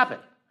stuff's going to happen,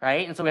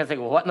 right? And so we have to say,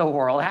 well, what in the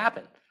world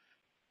happened?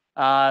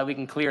 We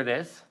can clear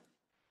this.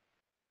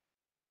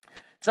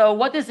 So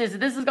what this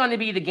is going to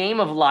be the Game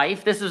of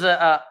Life. This is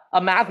a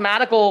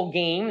mathematical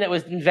game that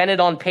was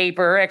invented on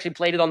paper, actually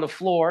played it on the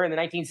floor in the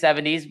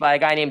 1970s by a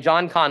guy named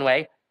John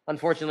Conway.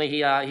 Unfortunately,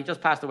 he just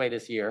passed away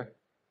this year.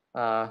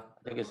 I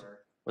think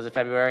was it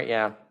February?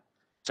 Yeah.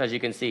 So as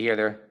you can see here,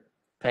 they're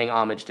paying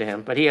homage to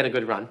him, but he had a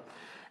good run.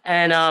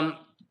 And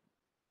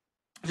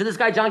so this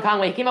guy, John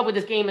Conway, he came up with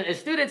this game as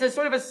students as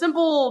sort of a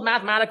simple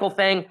mathematical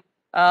thing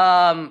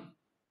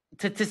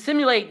to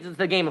simulate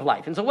the game of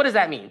life. And so what does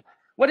that mean?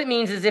 What it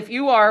means is if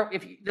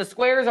the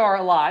squares are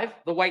alive,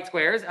 the white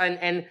squares,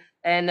 and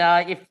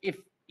if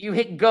you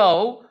hit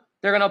go,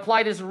 they're going to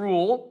apply this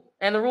rule.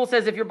 And the rule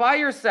says if you're by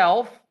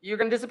yourself, you're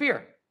going to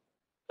disappear.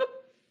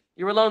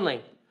 You were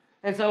lonely.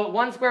 And so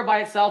one square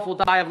by itself will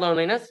die of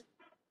loneliness.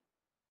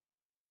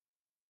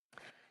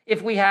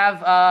 If we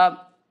have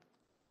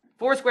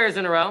 4 squares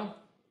in a row,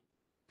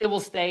 it will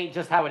stay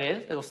just how it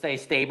is. It will stay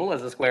stable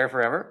as a square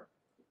forever.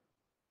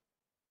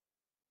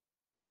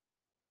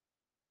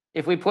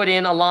 If we put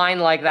in a line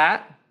like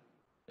that,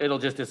 it'll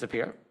just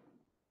disappear.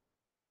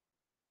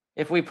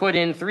 If we put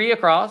in 3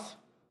 across,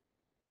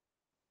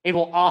 it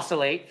will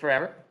oscillate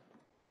forever.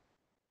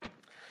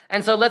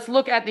 And so let's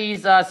look at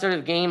these sort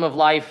of game of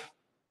life.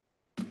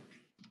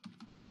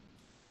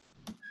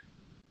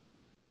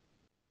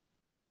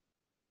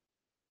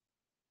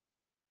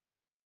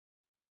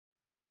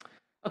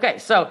 Okay,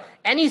 so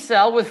any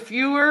cell with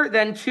fewer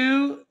than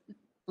 2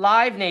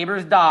 live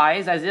neighbors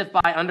dies as if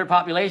by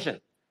underpopulation.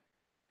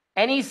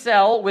 Any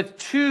cell with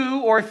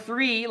 2 or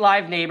 3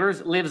 live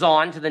neighbors lives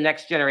on to the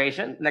next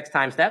generation, next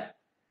time step.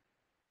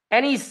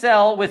 Any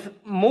cell with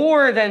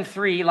more than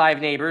 3 live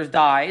neighbors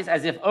dies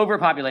as if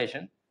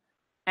overpopulation.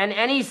 And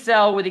any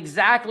cell with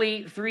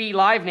exactly 3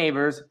 live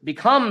neighbors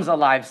becomes a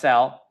live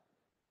cell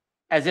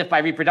as if by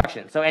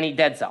reproduction. So any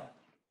dead cell.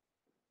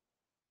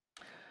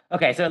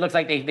 Okay, so it looks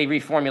like they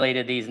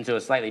reformulated these into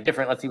a slightly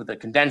different. Let's see what the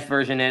condensed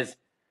version is.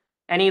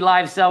 Any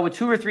live cell with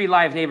 2 or 3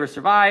 live neighbors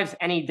survives.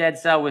 Any dead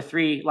cell with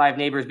 3 live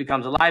neighbors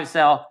becomes a live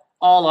cell.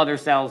 All other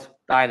cells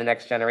die in the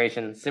next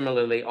generation.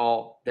 Similarly,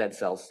 all dead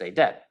cells stay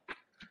dead.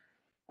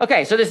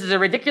 Okay, so this is a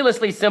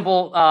ridiculously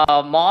simple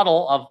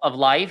model of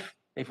life,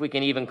 if we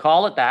can even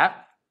call it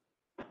that.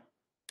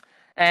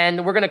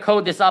 And we're going to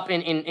code this up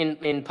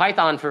in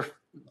Python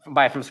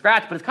from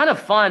scratch, but it's kind of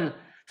fun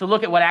to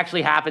look at what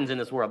actually happens in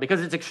this world because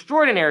it's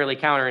extraordinarily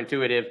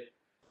counterintuitive,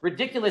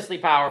 ridiculously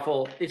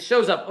powerful. It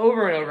shows up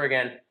over and over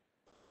again.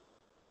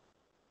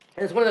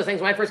 And it's one of those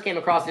things when I first came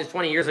across this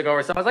 20 years ago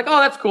or so, I was like, oh,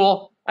 that's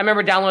cool. I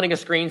remember downloading a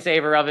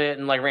screensaver of it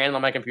and like ran it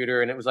on my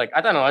computer, and it was like,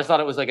 I don't know, I just thought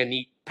it was like a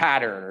neat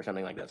pattern or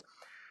something like this.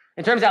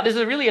 It turns out this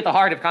is really at the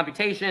heart of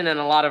computation and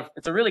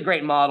it's a really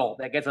great model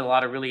that gets at a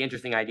lot of really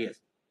interesting ideas.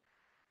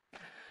 All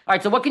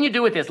right, so what can you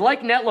do with this?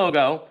 Like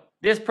NetLogo,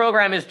 this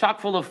program is chock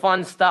full of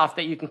fun stuff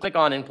that you can click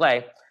on and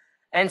play.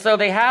 And so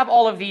they have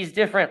all of these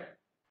different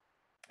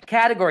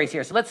categories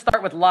here. So let's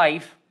start with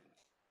life.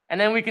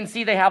 And then we can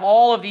see they have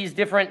all of these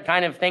different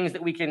kind of things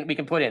that we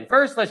can put in.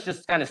 First, let's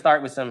just kind of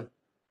start with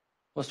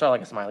we'll start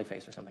like a smiley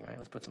face or something, right?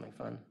 Let's put something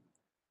fun. Oh,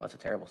 that's a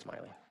terrible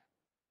smiley.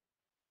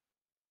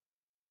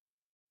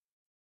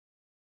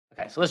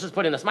 Okay, so let's just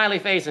put in a smiley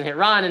face and hit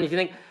run. And if you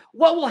think,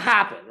 what will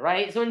happen,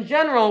 right? So in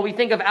general, we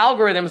think of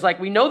algorithms like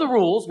we know the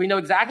rules. We know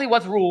exactly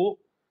what's rule,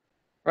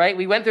 right?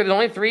 We went through, there's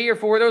only 3 or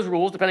 4 of those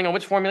rules, depending on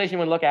which formulation you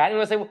want to look at. And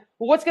we'll say, well,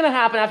 what's going to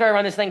happen after I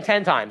run this thing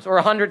 10 times or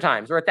 100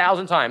 times or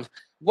 1,000 times?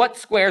 What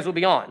squares will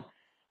be on?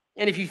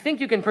 And if you think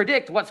you can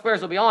predict what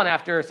squares will be on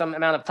after some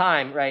amount of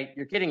time, right,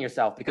 you're kidding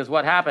yourself, because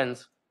what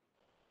happens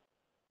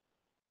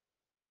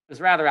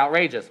is rather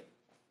outrageous.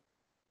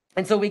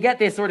 And so we get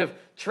this sort of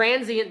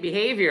transient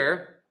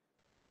behavior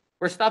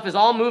where stuff is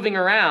all moving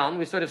around.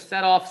 We sort of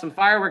set off some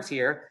fireworks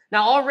here.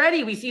 Now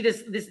already we see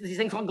these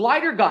things called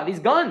glider gun, these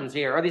guns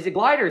here, or these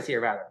gliders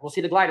here rather. We'll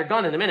see the glider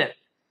gun in a minute.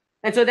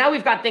 And so now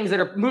we've got things that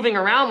are moving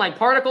around like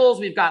particles.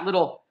 We've got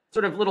little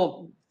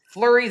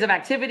flurries of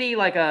activity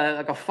like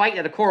a fight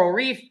at a coral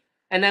reef.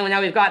 And then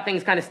now we've got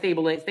things kind of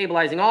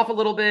stabilizing off a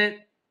little bit.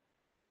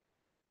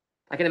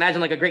 I can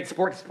imagine like a great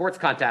sports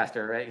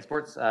commentator, right?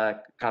 Sports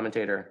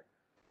commentator.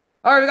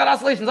 All right, we got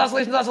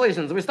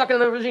oscillations. We're stuck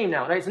in a regime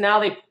now, right? So now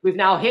we've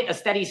now hit a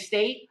steady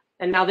state,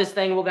 and now this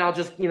thing will now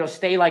just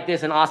stay like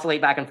this and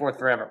oscillate back and forth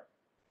forever.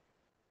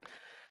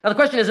 Now the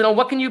question is,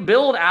 what can you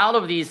build out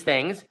of these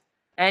things?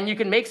 And you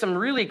can make some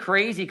really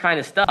crazy kind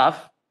of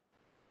stuff.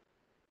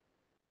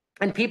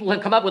 And people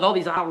have come up with all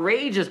these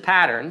outrageous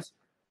patterns.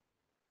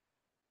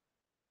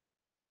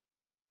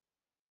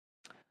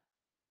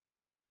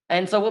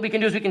 And so what we can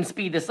do is we can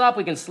speed this up,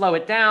 we can slow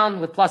it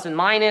down with plus and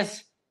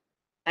minus.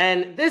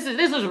 And this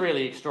is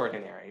really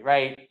extraordinary,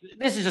 right?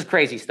 This is just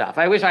crazy stuff.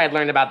 I wish I had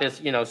learned about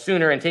this,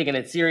 sooner and taken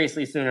it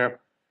seriously sooner.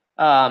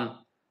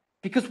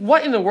 Because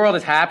what in the world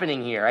is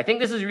happening here? I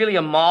think this is really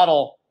a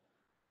model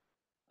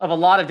of a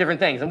lot of different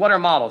things. And what are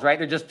models, right?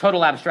 They're just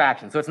total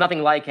abstractions. So it's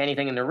nothing like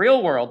anything in the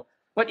real world.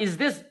 But is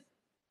this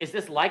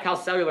like how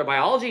cellular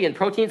biology and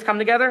proteins come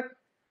together?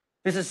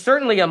 This is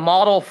certainly a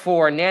model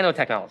for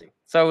nanotechnology.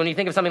 So when you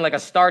think of something like a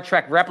Star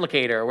Trek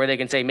replicator, where they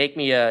can say, make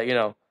me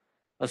a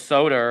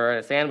soda or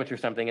a sandwich or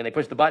something, and they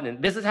push the button,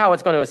 and this is how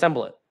it's going to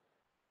assemble it,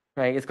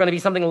 right? It's going to be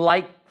something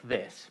like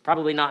this,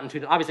 probably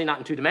obviously not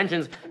in 2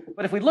 dimensions,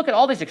 but if we look at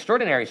all these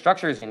extraordinary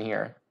structures in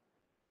here,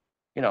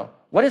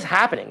 what is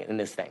happening in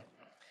this thing,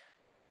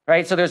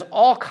 right? So there's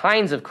all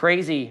kinds of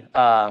crazy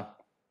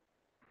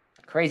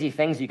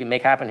things you can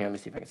make happen here. Let me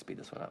see if I can speed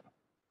this one up.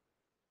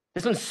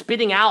 This one's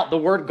spitting out the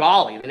word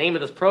golly, the name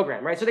of this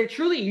program, right? So they're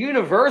truly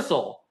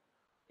universal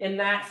in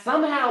that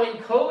somehow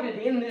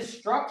encoded in this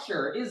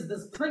structure is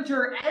this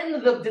printer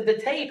and the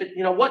tape,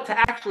 what to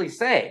actually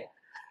say,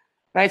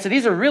 right? So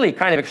these are really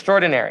kind of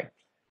extraordinary.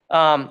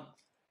 Jump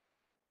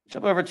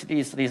over to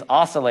these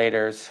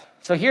oscillators.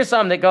 So here's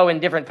some that go in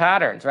different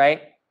patterns,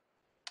 right?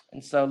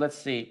 And so let's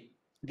see.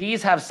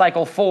 These have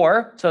cycle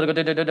 4, so they'll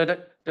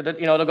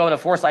go in a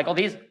 4 cycle.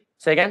 These,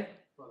 say again?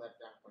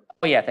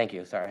 Oh yeah, thank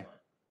you, sorry.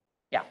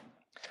 Yeah.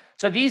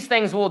 So these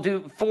things will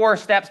do 4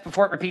 steps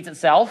before it repeats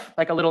itself,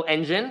 like a little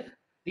engine.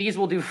 These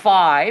will do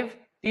 5.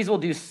 These will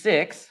do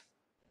 6.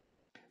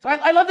 So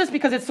I love this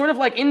because it's sort of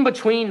like in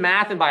between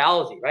math and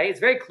biology, right? It's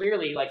very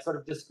clearly like sort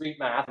of discrete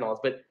math and all this,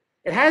 but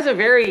it has a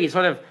very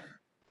sort of,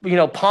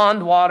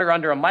 pond water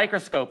under a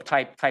microscope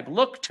type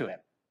look to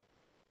it.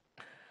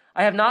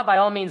 I have not by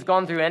all means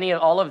gone through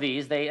all of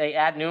these. They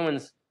add new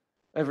ones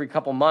every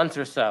couple months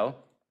or so.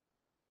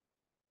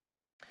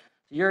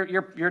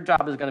 Your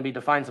job is going to be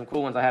to find some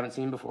cool ones I haven't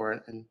seen before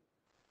and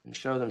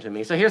show them to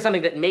me. So here's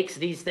something that makes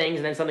these things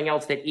and then something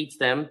else that eats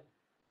them.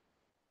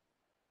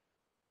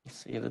 Let's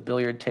see the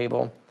billiard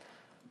table.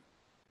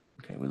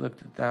 Okay, we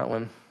looked at that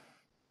one.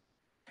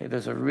 Okay,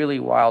 there's a really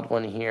wild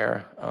one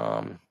here.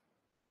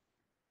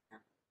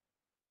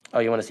 Oh,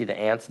 you want to see the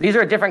ants? These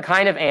are a different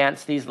kind of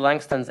ants. These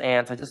Langston's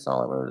ants. I just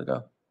saw it. Where did it go?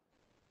 Do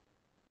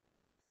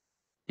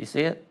you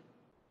see it?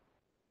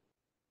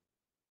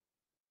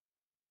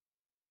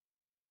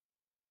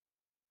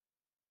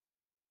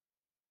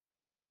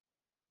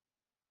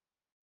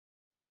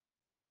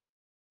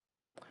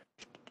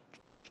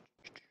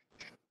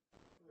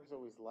 There's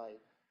always life.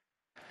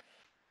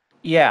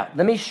 Yeah,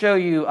 let me show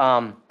you.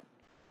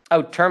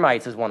 Oh,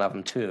 termites is one of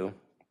them too.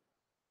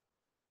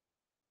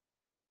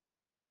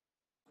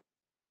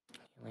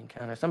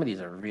 Encounter. Some of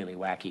these are really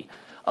wacky.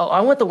 Oh,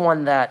 I want the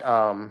one that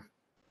the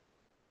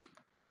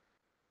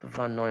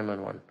von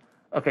Neumann one.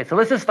 Okay, so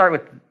let's just start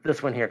with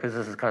this one here because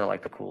this is kind of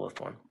like the coolest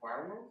one.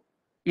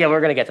 Yeah,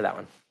 we're gonna get to that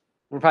one.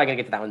 We're probably gonna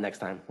get to that one next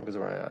time because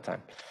we're running out of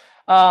time.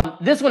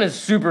 This one is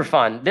super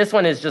fun. This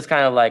one is just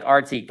kind of like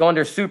artsy. Go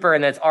under super,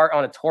 and then it's art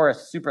on a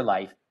Taurus super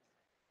life.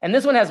 And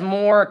this one has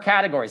more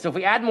categories. So if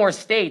we add more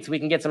states, we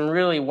can get some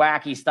really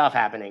wacky stuff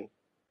happening.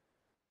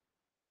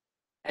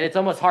 And it's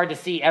almost hard to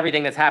see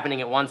everything that's happening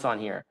at once on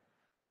here.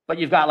 But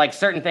you've got like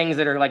certain things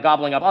that are like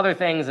gobbling up other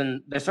things,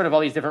 and there's sort of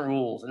all these different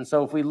rules. And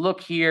so if we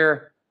look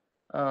here,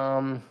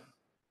 there's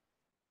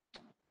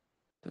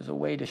a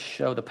way to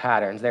show the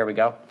patterns. There we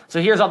go. So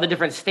here's all the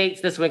different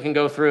states this one can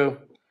go through.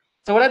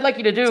 So what I'd like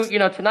you to do,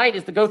 tonight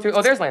is to go through,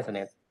 there's Lance and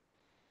Nance.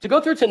 To go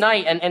through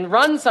tonight and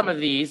run some of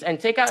these and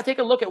take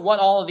a look at what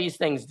all of these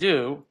things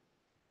do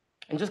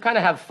and just kind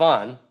of have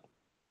fun.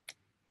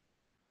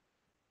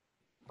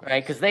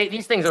 Right? Because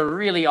these things are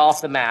really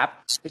off the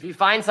map. If you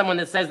find someone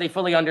that says they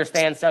fully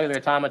understand cellular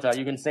automata,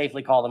 you can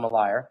safely call them a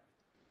liar.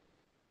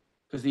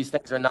 Because these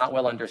things are not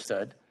well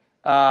understood.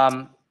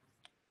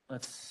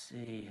 Let's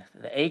see.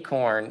 The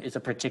acorn is a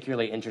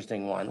particularly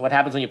interesting one. What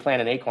happens when you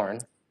plant an acorn?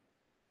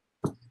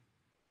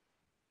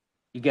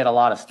 You get a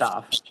lot of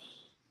stuff.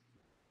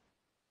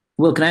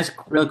 Will, can I ask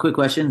a real quick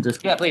question?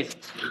 Yeah, please.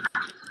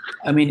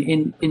 I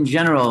mean, in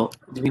general,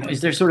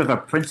 is there sort of a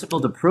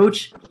principled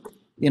approach?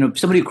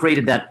 Somebody who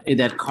created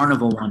that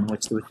carnival one,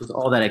 which was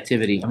all that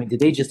activity. I mean,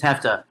 did they just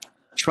have to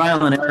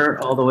trial and error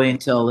all the way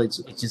until it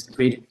just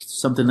created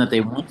something that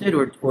they wanted,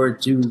 or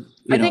do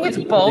I think it's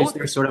both.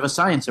 There's sort of a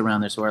science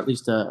around this, or at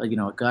least a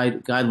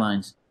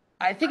guidelines.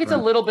 I think it's a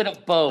little bit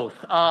of both.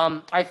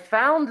 I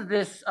found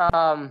this.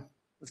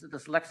 Was it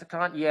this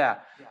lexicon? Yeah.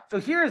 So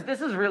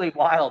this is really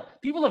wild.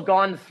 People have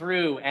gone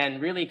through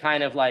and really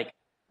kind of like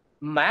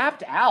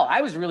mapped out.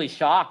 I was really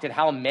shocked at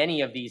how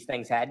many of these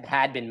things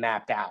had been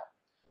mapped out,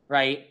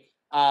 right?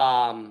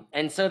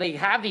 And so they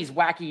have these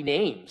wacky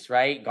names,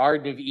 right?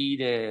 Garden of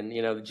Eden,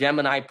 the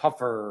Gemini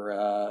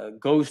Puffer,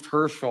 Ghost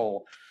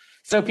Herschel.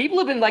 So people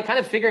have been like kind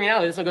of figuring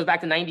out, this one goes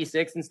back to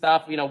 96 and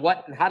stuff,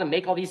 how to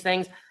make all these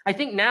things. I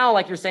think now,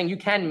 like you're saying, you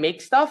can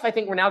make stuff. I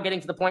think we're now getting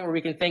to the point where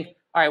we can think,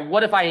 all right,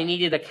 what if I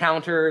needed a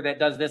counter that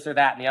does this or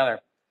that and the other?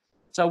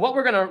 So what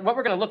we're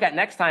gonna look at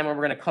next time when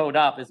we're gonna code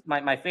up is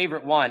my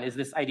favorite one is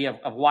this idea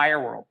of wire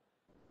world.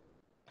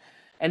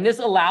 And this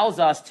allows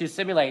us to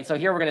simulate. So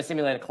here we're gonna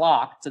simulate a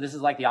clock. So this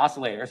is like the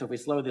oscillator. So if we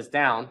slow this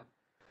down,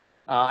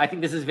 I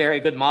think this is a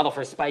very good model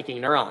for spiking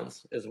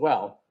neurons as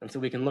well. And so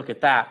we can look at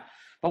that.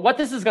 But what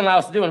this is going to allow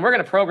us to do, and we're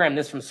going to program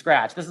this from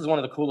scratch. This is one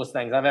of the coolest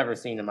things I've ever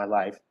seen in my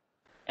life.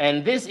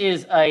 And this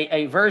is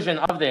a version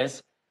of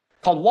this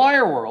called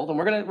Wire World, and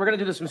we're going to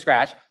do this from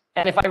scratch.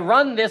 And if I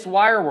run this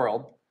Wire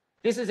World,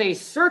 this is a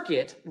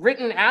circuit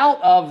written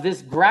out of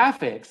this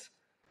graphics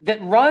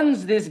that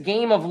runs this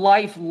game of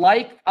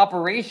life-like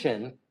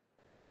operation.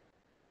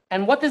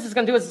 And what this is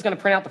going to do is it's going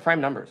to print out the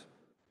prime numbers.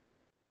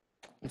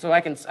 And so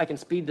I can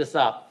speed this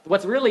up.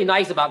 What's really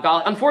nice about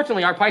Golly,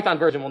 unfortunately, our Python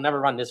version will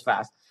never run this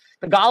fast.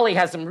 The Golly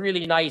has some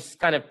really nice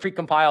kind of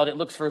pre-compiled. It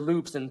looks for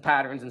loops and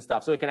patterns and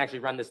stuff, so it can actually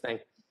run this thing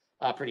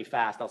pretty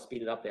fast. I'll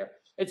speed it up there.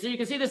 And so you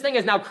can see this thing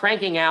is now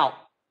cranking out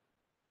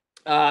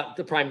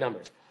the prime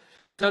numbers.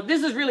 So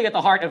this is really at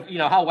the heart of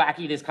how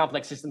wacky this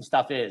complex system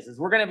stuff is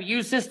we're going to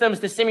use systems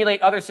to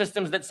simulate other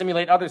systems that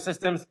simulate other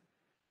systems,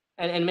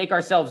 and make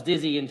ourselves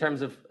dizzy in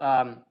terms of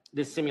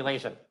this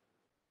simulation.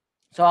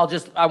 So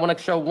I want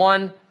to show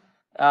one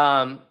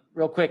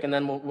real quick, and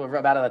then we're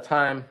about out of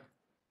time.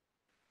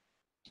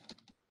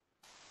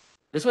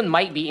 This one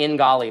might be in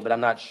Golly, but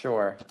I'm not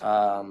sure.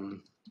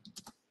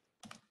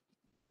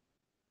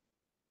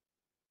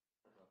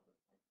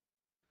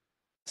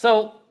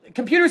 So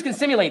computers can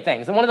simulate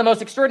things, and one of the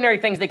most extraordinary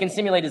things they can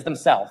simulate is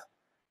themselves.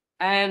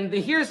 And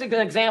here's an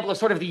example of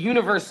sort of the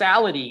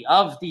universality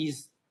of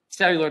these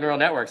cellular neural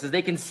networks, is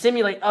they can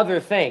simulate other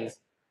things.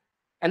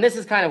 And this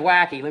is kind of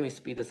wacky. Let me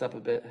speed this up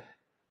a bit.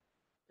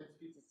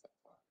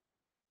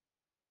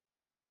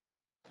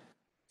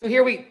 So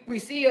here we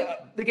see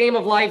the game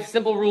of life,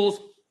 simple rules,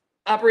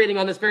 operating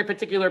on this very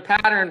particular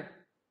pattern.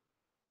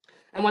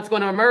 And what's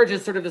going to emerge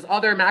is sort of this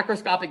other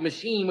macroscopic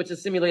machine, which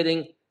is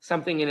simulating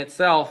something in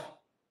itself.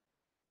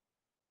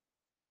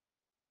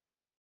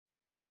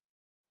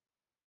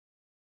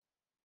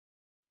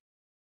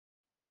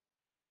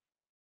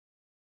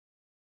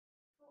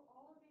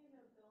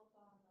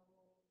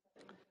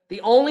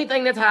 The only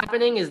thing that's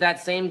happening is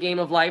that same game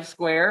of life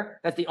square.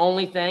 That's the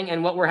only thing.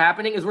 And what we're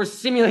happening is we're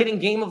simulating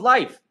game of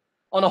life.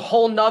 on a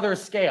whole nother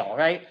scale,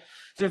 right?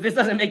 So if this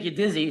doesn't make you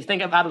dizzy,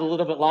 think about it a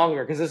little bit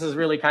longer because this is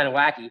really kind of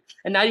wacky.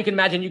 And now you can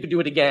imagine you could do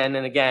it again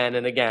and again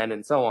and again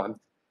and so on.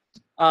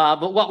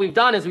 But what we've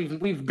done is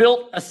we've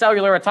built a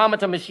cellular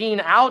automata machine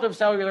out of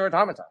cellular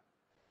automata,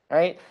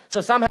 right?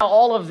 So somehow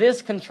all of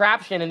this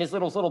contraption and these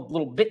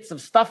little bits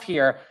of stuff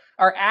here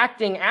are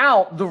acting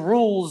out the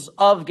rules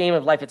of Game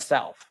of Life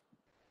itself,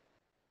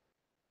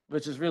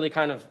 which is really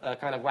kind of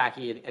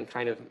wacky and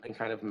kind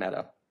of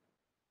meta.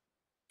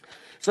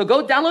 So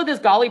go download this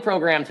Golly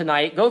program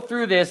tonight. Go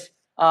through this.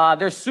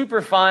 They're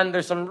super fun.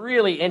 There's some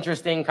really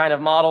interesting kind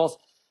of models.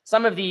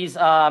 Some of these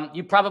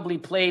you probably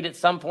played at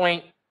some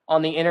point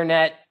on the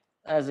internet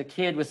as a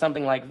kid with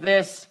something like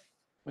this,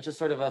 which is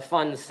sort of a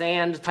fun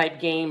sand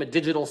type game, a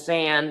digital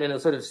sand, and it'll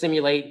sort of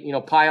simulate, you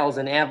know, piles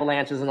and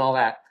avalanches and all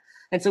that.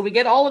 And so we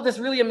get all of this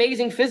really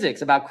amazing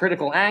physics about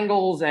critical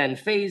angles and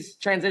phase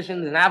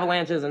transitions and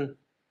avalanches and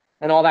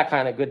all that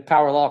kind of good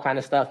power law kind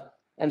of stuff.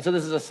 And so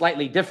this is a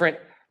slightly different.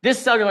 This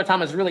cellular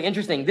automata is really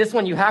interesting. This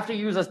one, you have to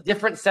use a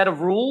different set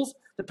of rules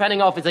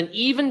depending on if it's an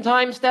even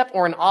time step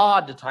or an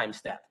odd time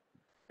step.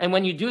 And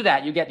when you do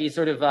that, you get these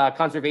sort of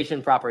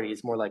conservation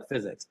properties, more like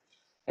physics.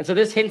 And so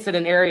this hints at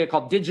an area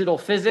called digital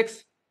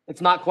physics.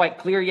 It's not quite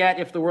clear yet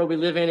if the world we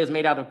live in is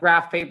made out of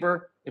graph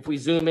paper. If we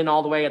zoom in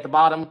all the way at the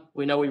bottom,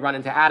 we know we run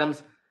into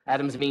atoms.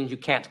 Atoms means you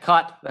can't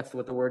cut. That's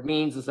what the word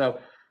means. And so,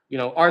 you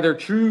know, are there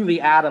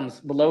truly atoms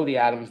below the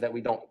atoms that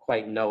we don't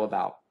quite know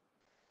about?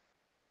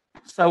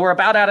 So we're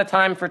about out of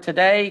time for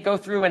today. Go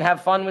through and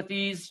have fun with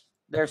these.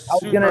 They're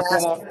super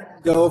cool.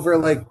 Go over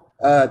like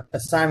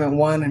assignment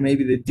 1 and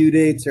maybe the due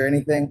dates or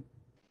anything.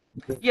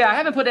 Yeah, I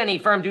haven't put any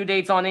firm due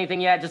dates on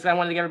anything yet. Just I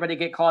wanted to get everybody to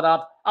get caught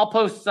up. I'll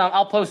post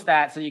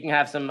that so you can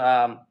have some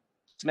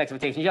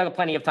expectations. You have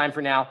plenty of time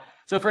for now.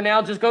 So for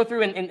now, just go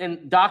through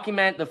and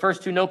document the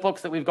first 2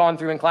 notebooks that we've gone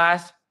through in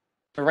class,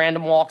 the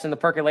random walks and the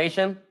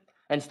percolation,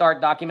 and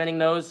start documenting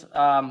those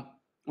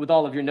with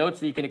all of your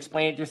notes so you can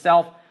explain it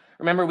yourself.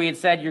 Remember, we had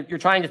said you're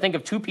trying to think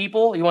of 2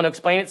 people you want to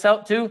explain it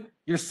to,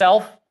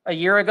 yourself a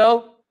year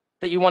ago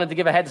that you wanted to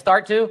give a head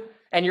start to,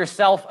 and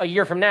yourself a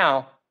year from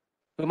now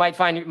who might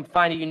find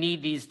that you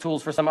need these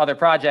tools for some other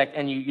project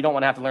and you don't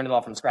want to have to learn it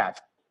all from scratch.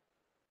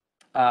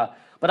 But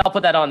I'll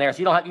put that on there,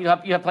 so you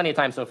have plenty of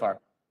time so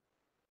far.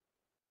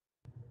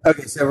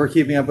 Okay, so we're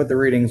keeping up with the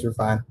readings. We're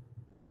fine.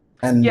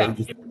 And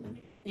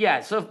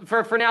yeah. So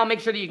for now, make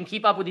sure that you can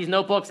keep up with these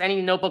notebooks.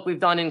 Any notebook we've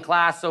done in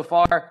class so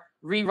far,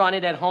 rerun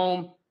it at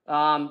home.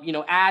 You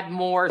know, add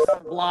more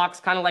blocks,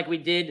 kind of like we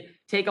did.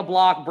 Take a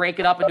block, break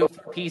it up into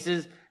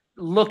pieces,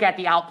 look at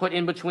the output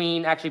in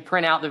between, actually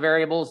print out the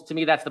variables. To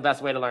me, that's the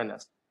best way to learn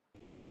this.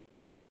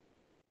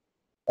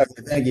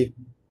 Okay, thank you.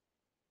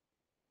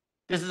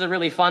 This is a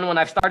really fun one.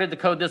 I've started to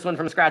code this one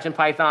from scratch in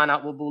Python.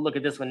 We'll look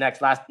at this one next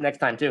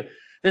time too.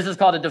 This is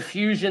called a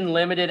diffusion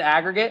limited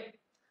aggregate.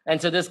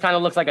 And so this kind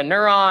of looks like a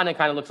neuron. It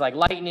kind of looks like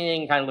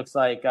lightning. It kind of looks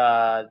like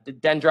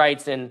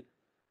dendrites in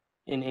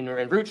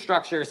root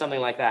structure or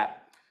something like that.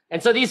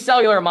 And so these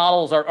cellular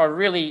models are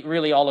really,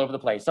 really all over the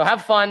place. So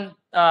have fun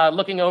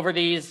looking over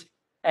these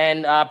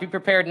and be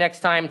prepared next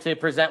time to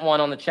present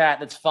one on the chat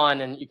that's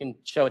fun and you can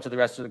show it to the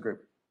rest of the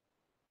group.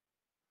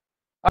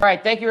 All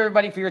right, thank you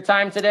everybody for your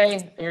time today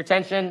and your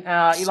attention.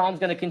 Elon's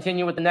going to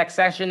continue with the next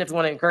session if you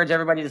want to encourage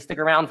everybody to stick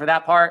around for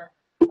that part.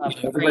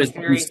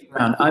 Everybody's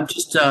around. I'm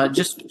just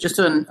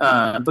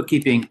on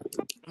bookkeeping.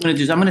 I'm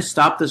going to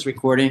stop this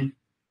recording,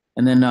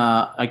 and then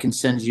I can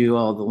send you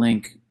all the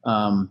link.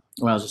 Or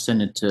I'll just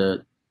send it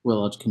to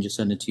Will. I can just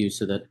send it to you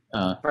so that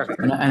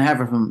and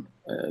have it from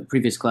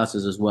previous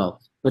classes as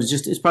well. But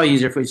it's probably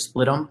easier if we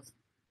split them.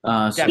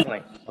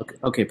 Definitely.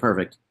 Okay,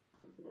 perfect.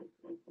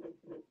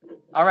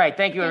 All right,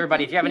 thank you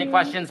everybody. If you have any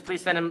questions,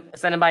 please send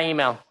them by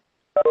email.